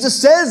 when Jesus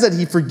says that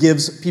he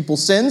forgives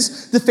people's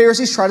sins, the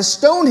Pharisees try to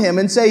stone him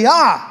and say,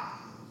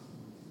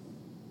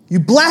 you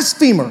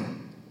blasphemer,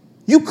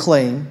 you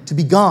claim to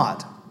be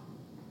God.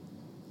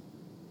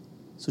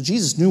 So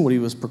Jesus knew what he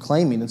was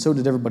proclaiming, and so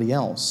did everybody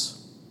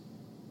else.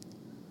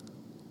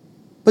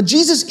 But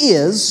Jesus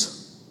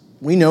is,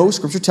 we know,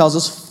 Scripture tells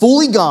us,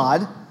 fully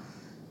God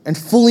and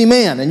fully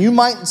man. And you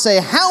might say,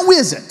 how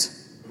is it,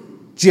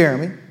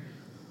 Jeremy,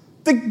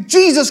 that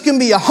Jesus can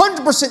be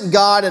 100%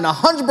 God and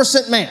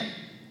 100% man?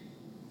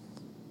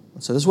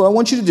 So this is what I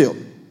want you to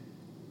do.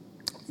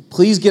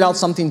 Please get out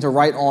something to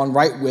write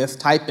with,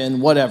 type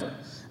in, whatever.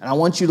 And I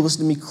want you to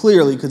listen to me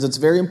clearly because it's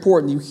very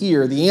important you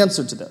hear the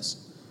answer to this.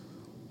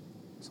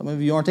 Some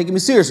of you aren't taking me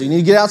seriously. You need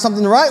to get out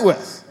something to write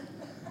with.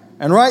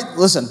 And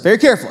listen, very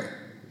carefully.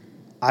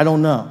 I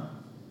don't know.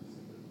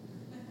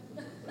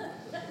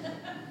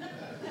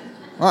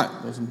 All right,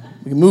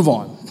 we can move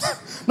on.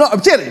 No,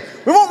 I'm kidding.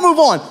 We won't move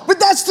on. But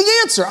that's the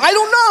answer. I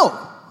don't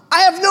know.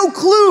 I have no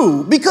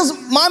clue because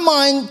my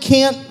mind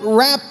can't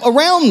wrap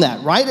around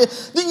that, right?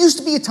 There used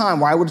to be a time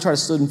where I would have tried to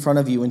stood in front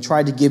of you and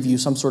tried to give you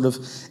some sort of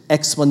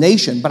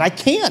explanation, but I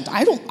can't.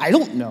 I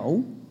don't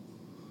know.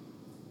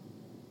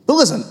 But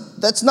listen,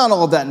 that's not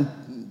all of that,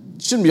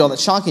 and shouldn't be all that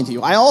shocking to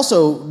you. I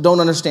also don't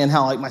understand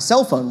how my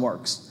cell phone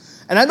works.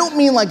 And I don't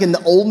mean in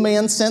the old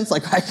man sense, I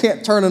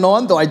can't turn it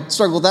on, though I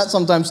struggle with that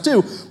sometimes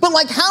too. But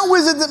how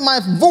is it that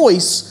my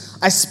voice,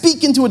 I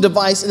speak into a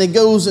device and it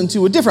goes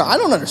into a different, I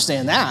don't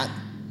understand that.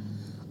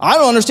 I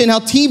don't understand how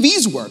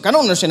TVs work. I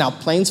don't understand how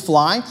planes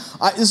fly.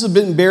 This is a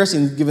bit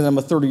embarrassing given I'm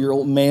a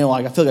 30-year-old male.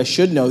 I feel like I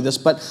should know this,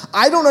 but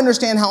I don't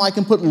understand how I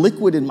can put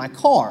liquid in my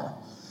car.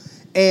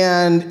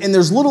 And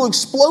there's little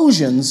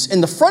explosions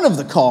in the front of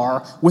the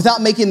car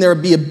without making there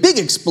be a big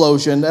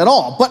explosion at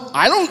all. But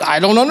I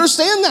don't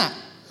understand that.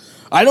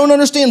 I don't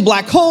understand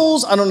black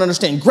holes. I don't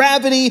understand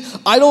gravity.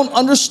 I don't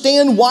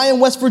understand why in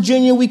West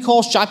Virginia we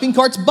call shopping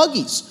carts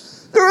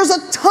buggies. There is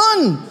a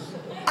ton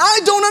I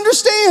don't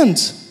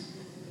understand.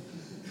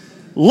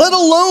 Let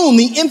alone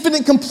the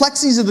infinite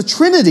complexities of the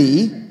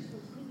Trinity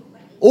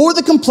or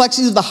the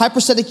complexities of the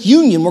hypostatic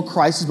union where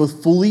Christ is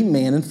both fully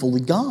man and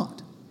fully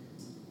God.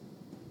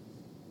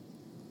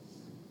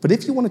 But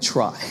if you want to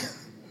try,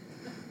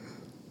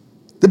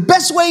 the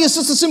best way is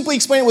just to simply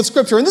explain it with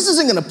Scripture. And this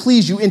isn't going to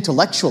please you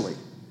intellectually.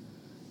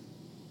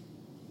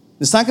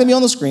 It's not going to be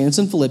on the screen. It's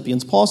in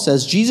Philippians. Paul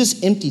says,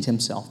 Jesus emptied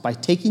himself by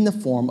taking the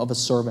form of a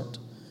servant,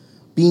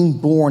 being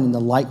born in the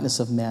likeness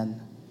of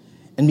men,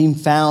 and being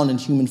found in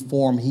human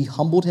form. He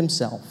humbled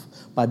himself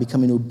by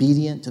becoming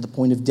obedient to the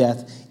point of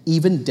death,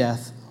 even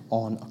death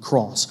on a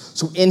cross.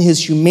 So in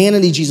his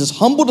humanity, Jesus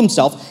humbled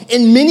himself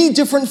in many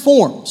different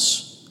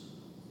forms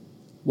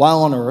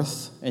while on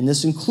earth, and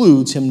this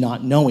includes him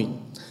not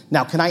knowing.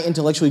 Now, can I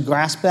intellectually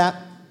grasp that?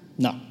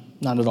 No,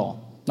 not at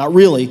all. Not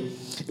really.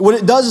 What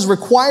it does is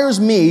requires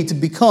me to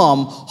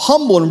become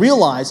humble and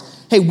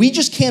realize, hey, we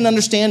just can't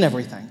understand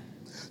everything.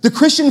 The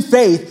Christian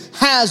faith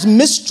has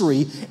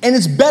mystery, and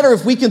it's better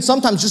if we can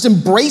sometimes just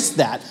embrace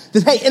that,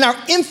 hey, in our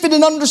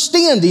infinite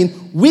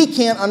understanding, we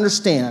can't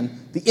understand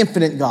the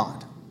infinite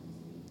God.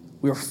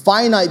 We are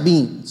finite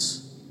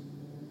beings.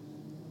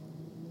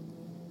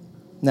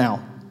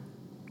 Now,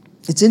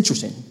 it's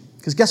interesting,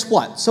 because guess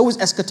what? So is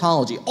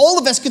eschatology. All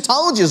of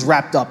eschatology is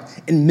wrapped up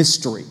in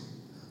mystery.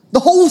 The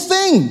whole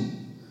thing.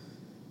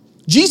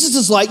 Jesus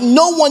is like,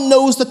 no one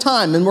knows the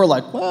time. And we're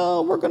like,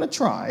 well, we're going to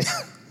try.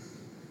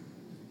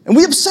 And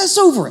we obsess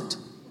over it.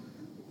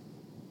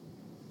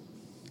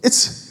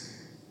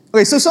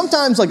 Okay, so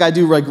sometimes I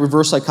do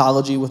reverse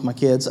psychology with my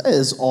kids,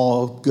 as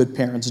all good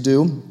parents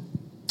do.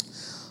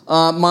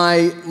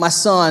 My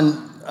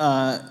son,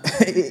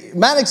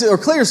 Maddox, or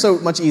Claire's so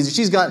much easier.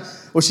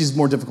 She's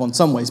more difficult in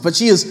some ways, but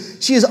she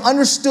has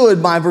understood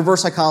my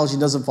reverse psychology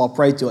and doesn't fall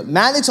prey to it.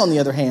 Maddox, on the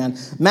other hand,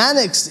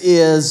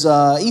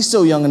 he's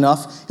still young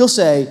enough. He'll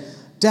say,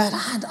 Dad,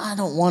 I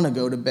don't want to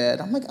go to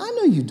bed. I'm like, I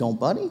know you don't,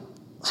 buddy.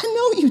 I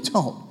know you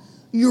don't.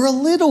 You're a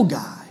little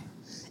guy.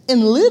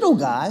 And little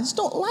guys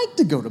don't like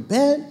to go to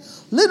bed.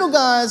 Little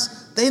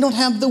guys, they don't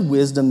have the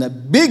wisdom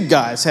that big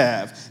guys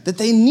have, that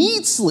they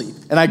need sleep.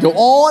 And I go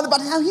on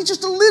about how he's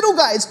just a little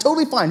guy. It's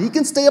totally fine. He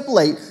can stay up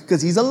late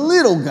because he's a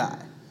little guy.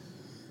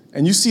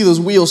 And you see those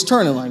wheels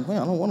turning well,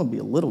 I don't want to be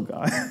a little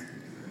guy.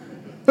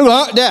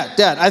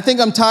 Dad, I think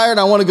I'm tired.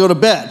 I want to go to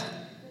bed.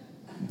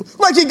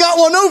 Like he got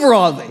one over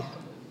on me.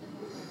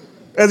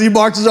 As he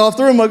marches off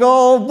the room, like,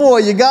 oh boy,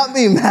 you got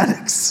me,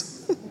 Maddox.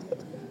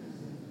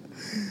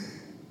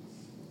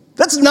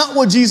 That's not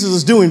what Jesus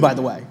is doing, by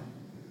the way.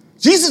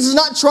 Jesus is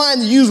not trying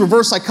to use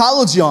reverse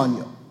psychology on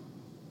you.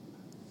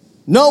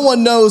 No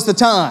one knows the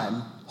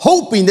time,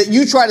 hoping that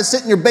you try to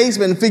sit in your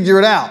basement and figure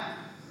it out.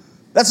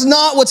 That's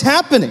not what's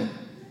happening.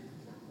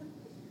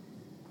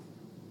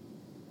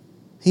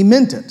 He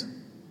meant it.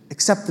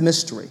 Accept the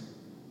mystery.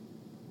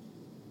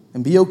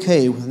 And be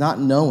okay with not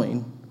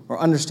knowing or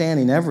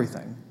understanding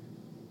everything.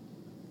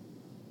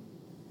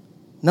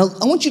 Now,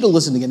 I want you to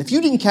listen again. If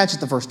you didn't catch it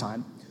the first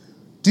time,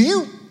 do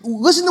you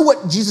listen to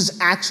what Jesus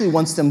actually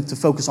wants them to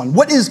focus on?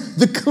 What is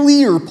the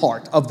clear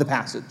part of the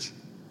passage?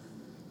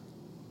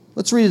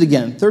 Let's read it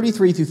again,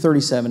 33 through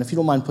 37, if you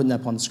don't mind putting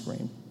that up on the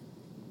screen.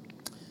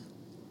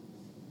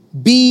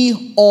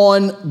 Be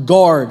on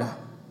guard.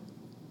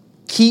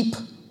 Keep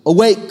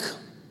awake,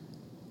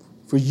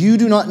 for you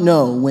do not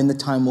know when the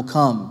time will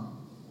come.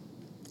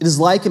 It is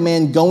like a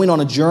man going on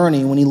a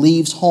journey when he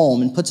leaves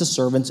home and puts his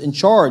servants in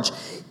charge,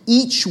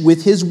 each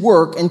with his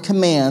work, and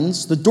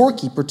commands the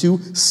doorkeeper to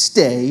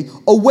stay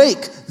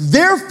awake.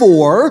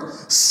 Therefore,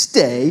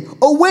 stay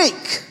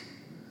awake,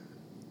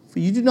 for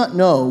you do not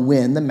know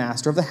when the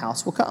master of the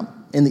house will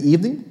come, in the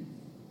evening,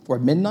 or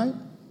at midnight,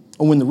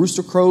 or when the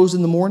rooster crows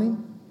in the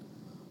morning,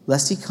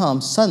 lest he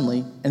come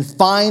suddenly and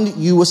find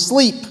you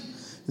asleep.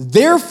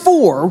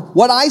 Therefore,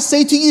 what I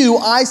say to you,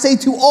 I say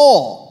to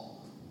all,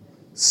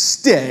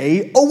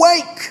 stay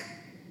awake.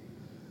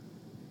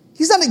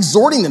 He's not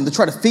exhorting them to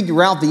try to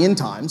figure out the end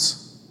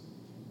times.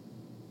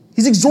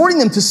 He's exhorting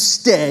them to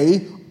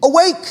stay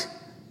awake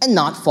and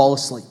not fall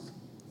asleep.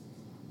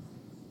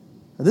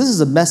 Now, this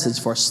is a message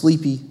for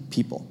sleepy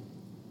people,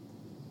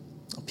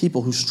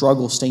 people who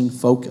struggle staying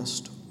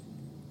focused.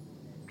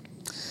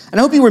 And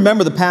I hope you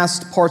remember the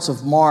past parts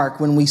of Mark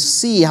when we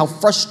see how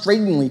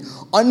frustratingly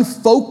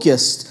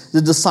unfocused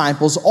the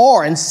disciples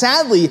are, and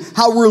sadly,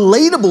 how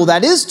relatable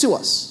that is to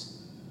us.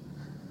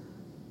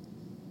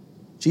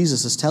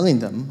 Jesus is telling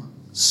them,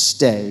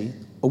 stay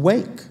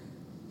awake.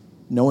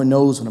 No one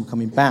knows when I'm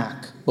coming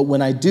back, but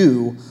when I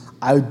do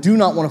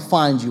not want to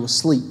find you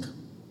asleep.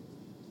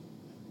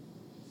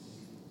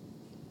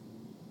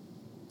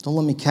 Don't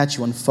let me catch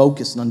you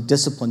unfocused and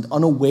undisciplined,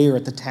 unaware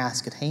at the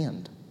task at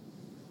hand.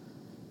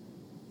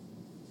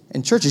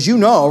 And church, as you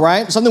know,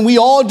 right, something we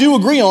all do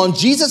agree on,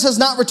 Jesus has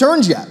not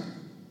returned yet.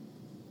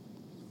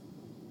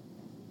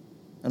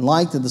 And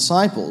like the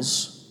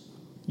disciples,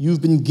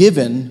 you've been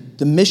given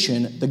the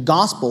mission, the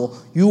gospel.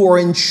 You are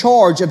in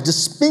charge of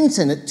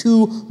dispensing it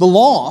to the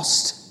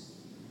lost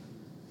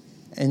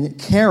and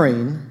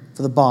caring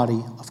for the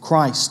body of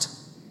Christ.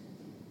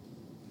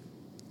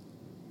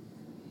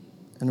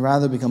 And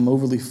rather become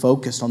overly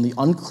focused on the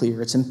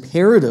unclear, it's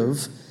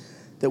imperative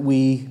that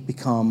we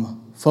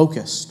become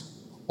focused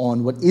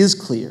on what is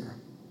clear.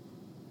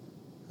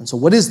 And so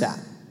what is that?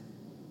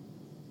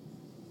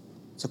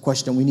 It's a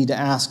question that we need to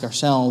ask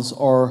ourselves.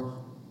 Are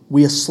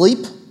we asleep?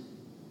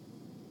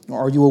 Or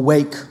are you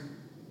awake?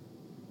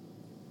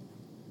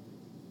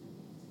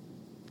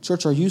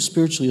 Church, are you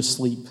spiritually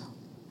asleep?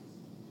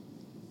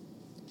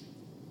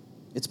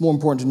 It's more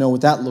important to know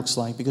what that looks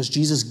like, because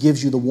Jesus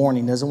gives you the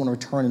warning. He doesn't want to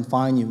return and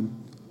find you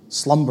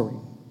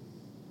slumbering.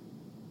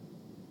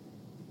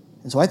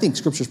 And so I think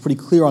Scripture is pretty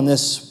clear on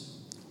this,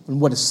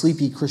 and what a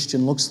sleepy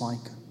Christian looks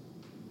like.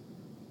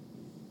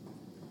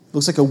 It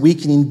looks like a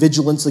weakening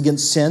vigilance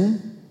against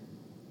sin.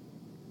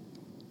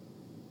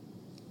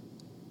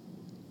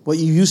 What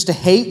you used to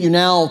hate, you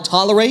now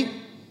tolerate.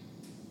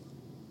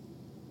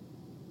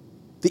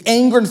 The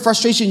anger and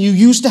frustration you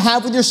used to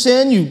have with your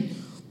sin,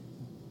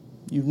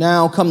 you've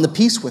now come to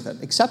peace with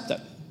it. Accept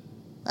it.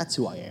 That's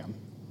who I am.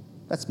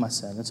 That's my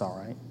sin. It's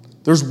all right.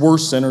 There's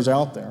worse sinners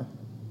out there.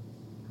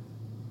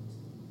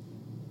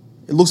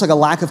 It looks like a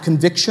lack of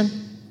conviction,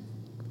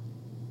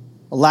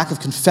 a lack of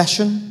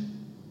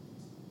confession,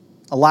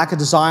 a lack of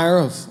desire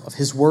of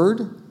His Word.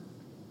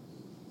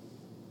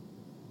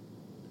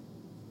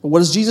 But what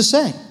does Jesus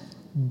say?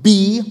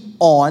 Be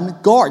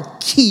on guard.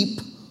 Keep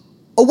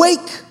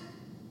awake.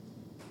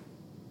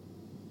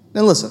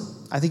 Now listen,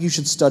 I think you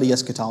should study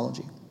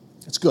eschatology.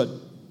 It's good.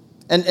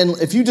 And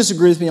if you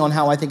disagree with me on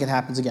how I think it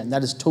happens, again,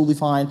 that is totally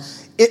fine.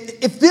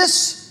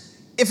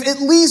 If at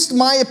least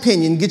my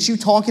opinion gets you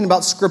talking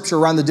about Scripture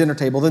around the dinner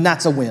table, then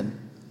that's a win.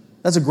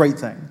 That's a great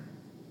thing.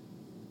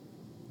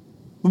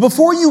 But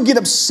before you get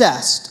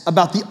obsessed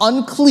about the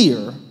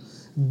unclear,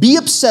 be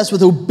obsessed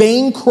with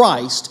obeying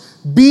Christ,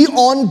 be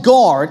on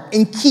guard,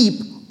 and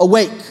keep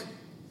awake.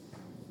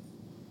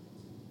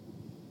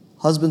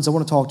 Husbands, I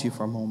want to talk to you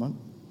for a moment.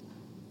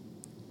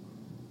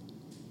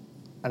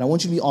 And I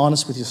want you to be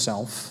honest with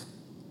yourself.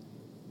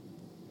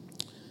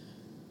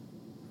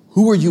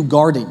 Who are you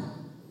guarding?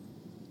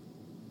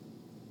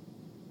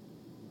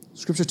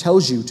 Scripture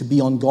tells you to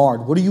be on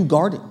guard. What are you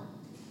guarding?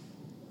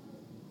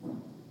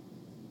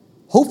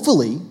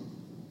 Hopefully,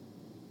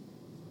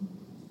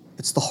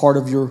 it's the heart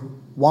of your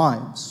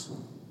wives.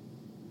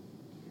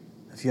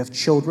 If you have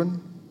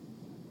children,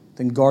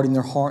 then guarding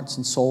their hearts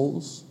and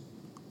souls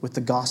with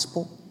the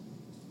gospel.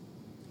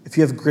 If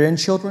you have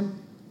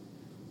grandchildren,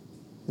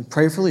 then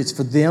prayerfully it's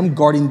for them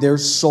guarding their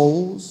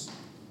souls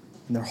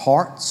and their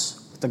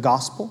hearts with the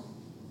gospel.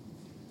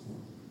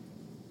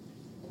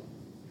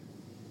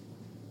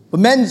 But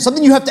men,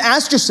 something you have to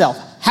ask yourself,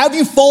 have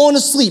you fallen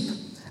asleep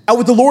at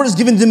what the Lord has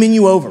given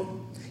dominion over?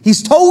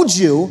 He's told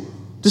you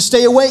to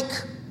stay awake.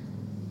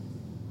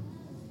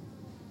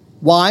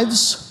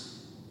 Wives,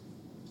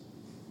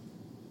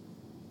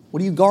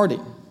 what are you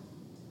guarding?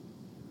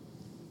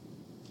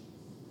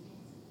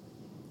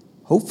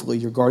 Hopefully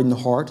you're guarding the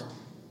heart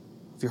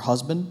of your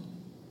husband.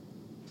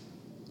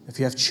 If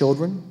you have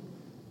children,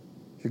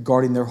 you're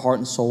guarding their heart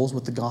and souls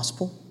with the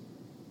gospel.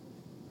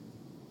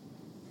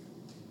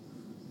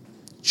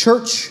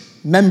 Church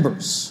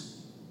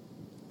members,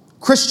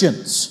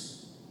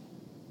 Christians,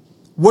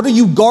 what are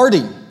you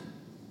guarding?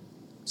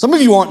 Some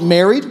of you aren't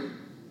married.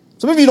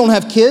 Some of you don't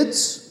have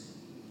kids.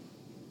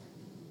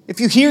 If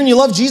you're here and you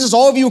love Jesus,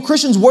 all of you are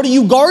Christians, what are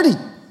you guarding?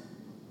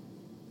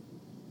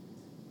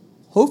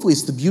 Hopefully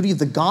it's the beauty of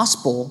the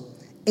gospel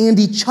and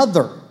each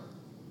other,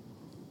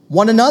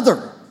 one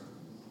another,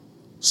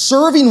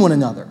 serving one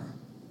another,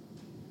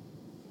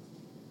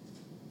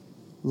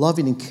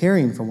 loving and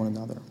caring for one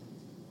another.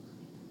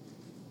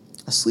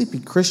 A sleepy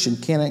Christian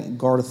can't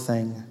guard a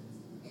thing.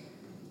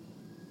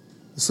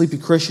 The sleepy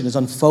Christian is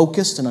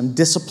unfocused and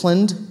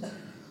undisciplined,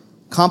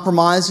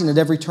 compromising at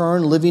every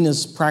turn, living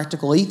as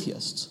practical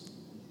atheists.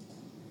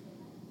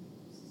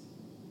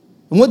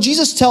 And what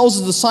Jesus tells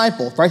his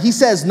disciples, right? He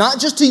says, not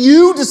just to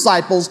you,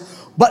 disciples,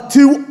 but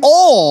to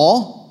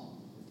all,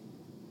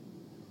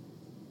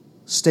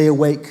 stay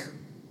awake.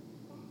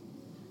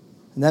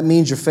 And that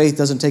means your faith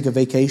doesn't take a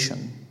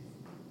vacation.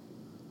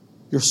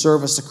 Your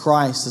service to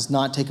Christ does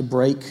not take a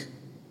break.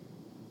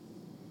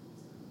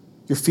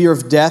 Your fear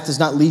of death does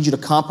not lead you to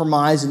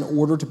compromise in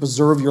order to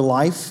preserve your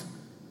life.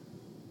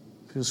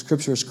 Because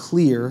Scripture is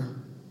clear,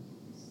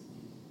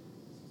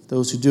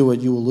 those who do it,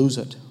 you will lose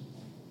it.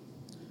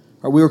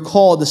 We are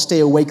called to stay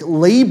awake,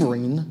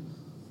 laboring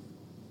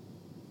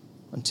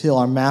until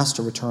our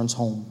Master returns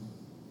home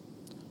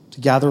to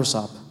gather us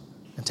up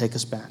and take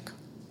us back.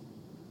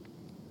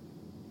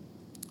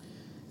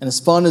 And as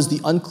fun as the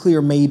unclear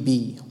may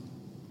be,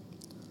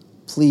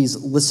 please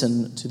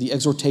listen to the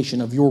exhortation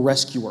of your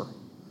rescuer.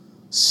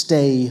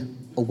 Stay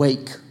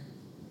awake.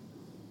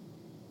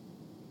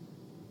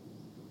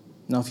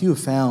 Now, if you have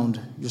found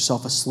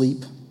yourself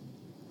asleep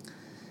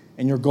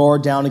and your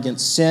guard down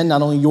against sin,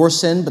 not only your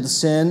sin, but the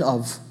sin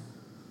of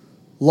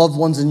loved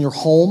ones in your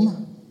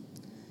home,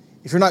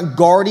 if you're not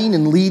guarding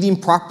and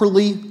leading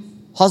properly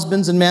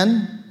husbands and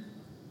men,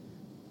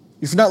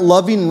 if you're not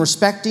loving and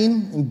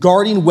respecting and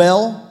guarding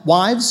well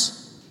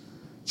wives,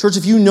 church,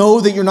 if you know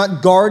that you're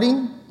not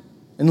guarding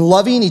and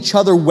loving each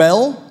other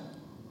well,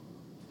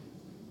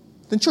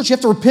 then church, you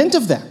have to repent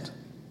of that.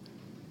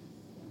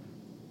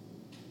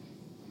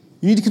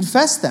 You need to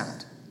confess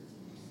that.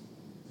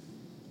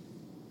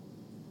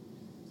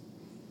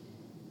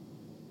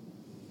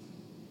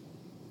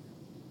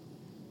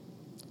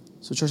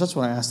 So church, that's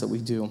what I ask that we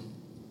do.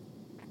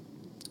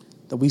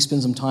 That we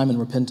spend some time in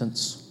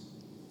repentance,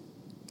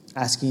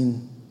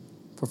 asking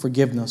for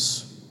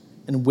forgiveness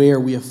and where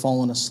we have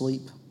fallen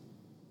asleep.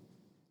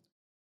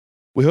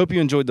 We hope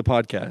you enjoyed the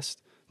podcast.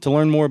 To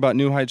learn more about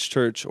New Heights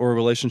Church or a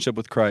relationship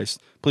with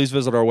Christ, please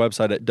visit our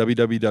website at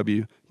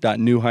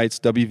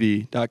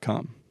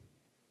www.newheightswv.com.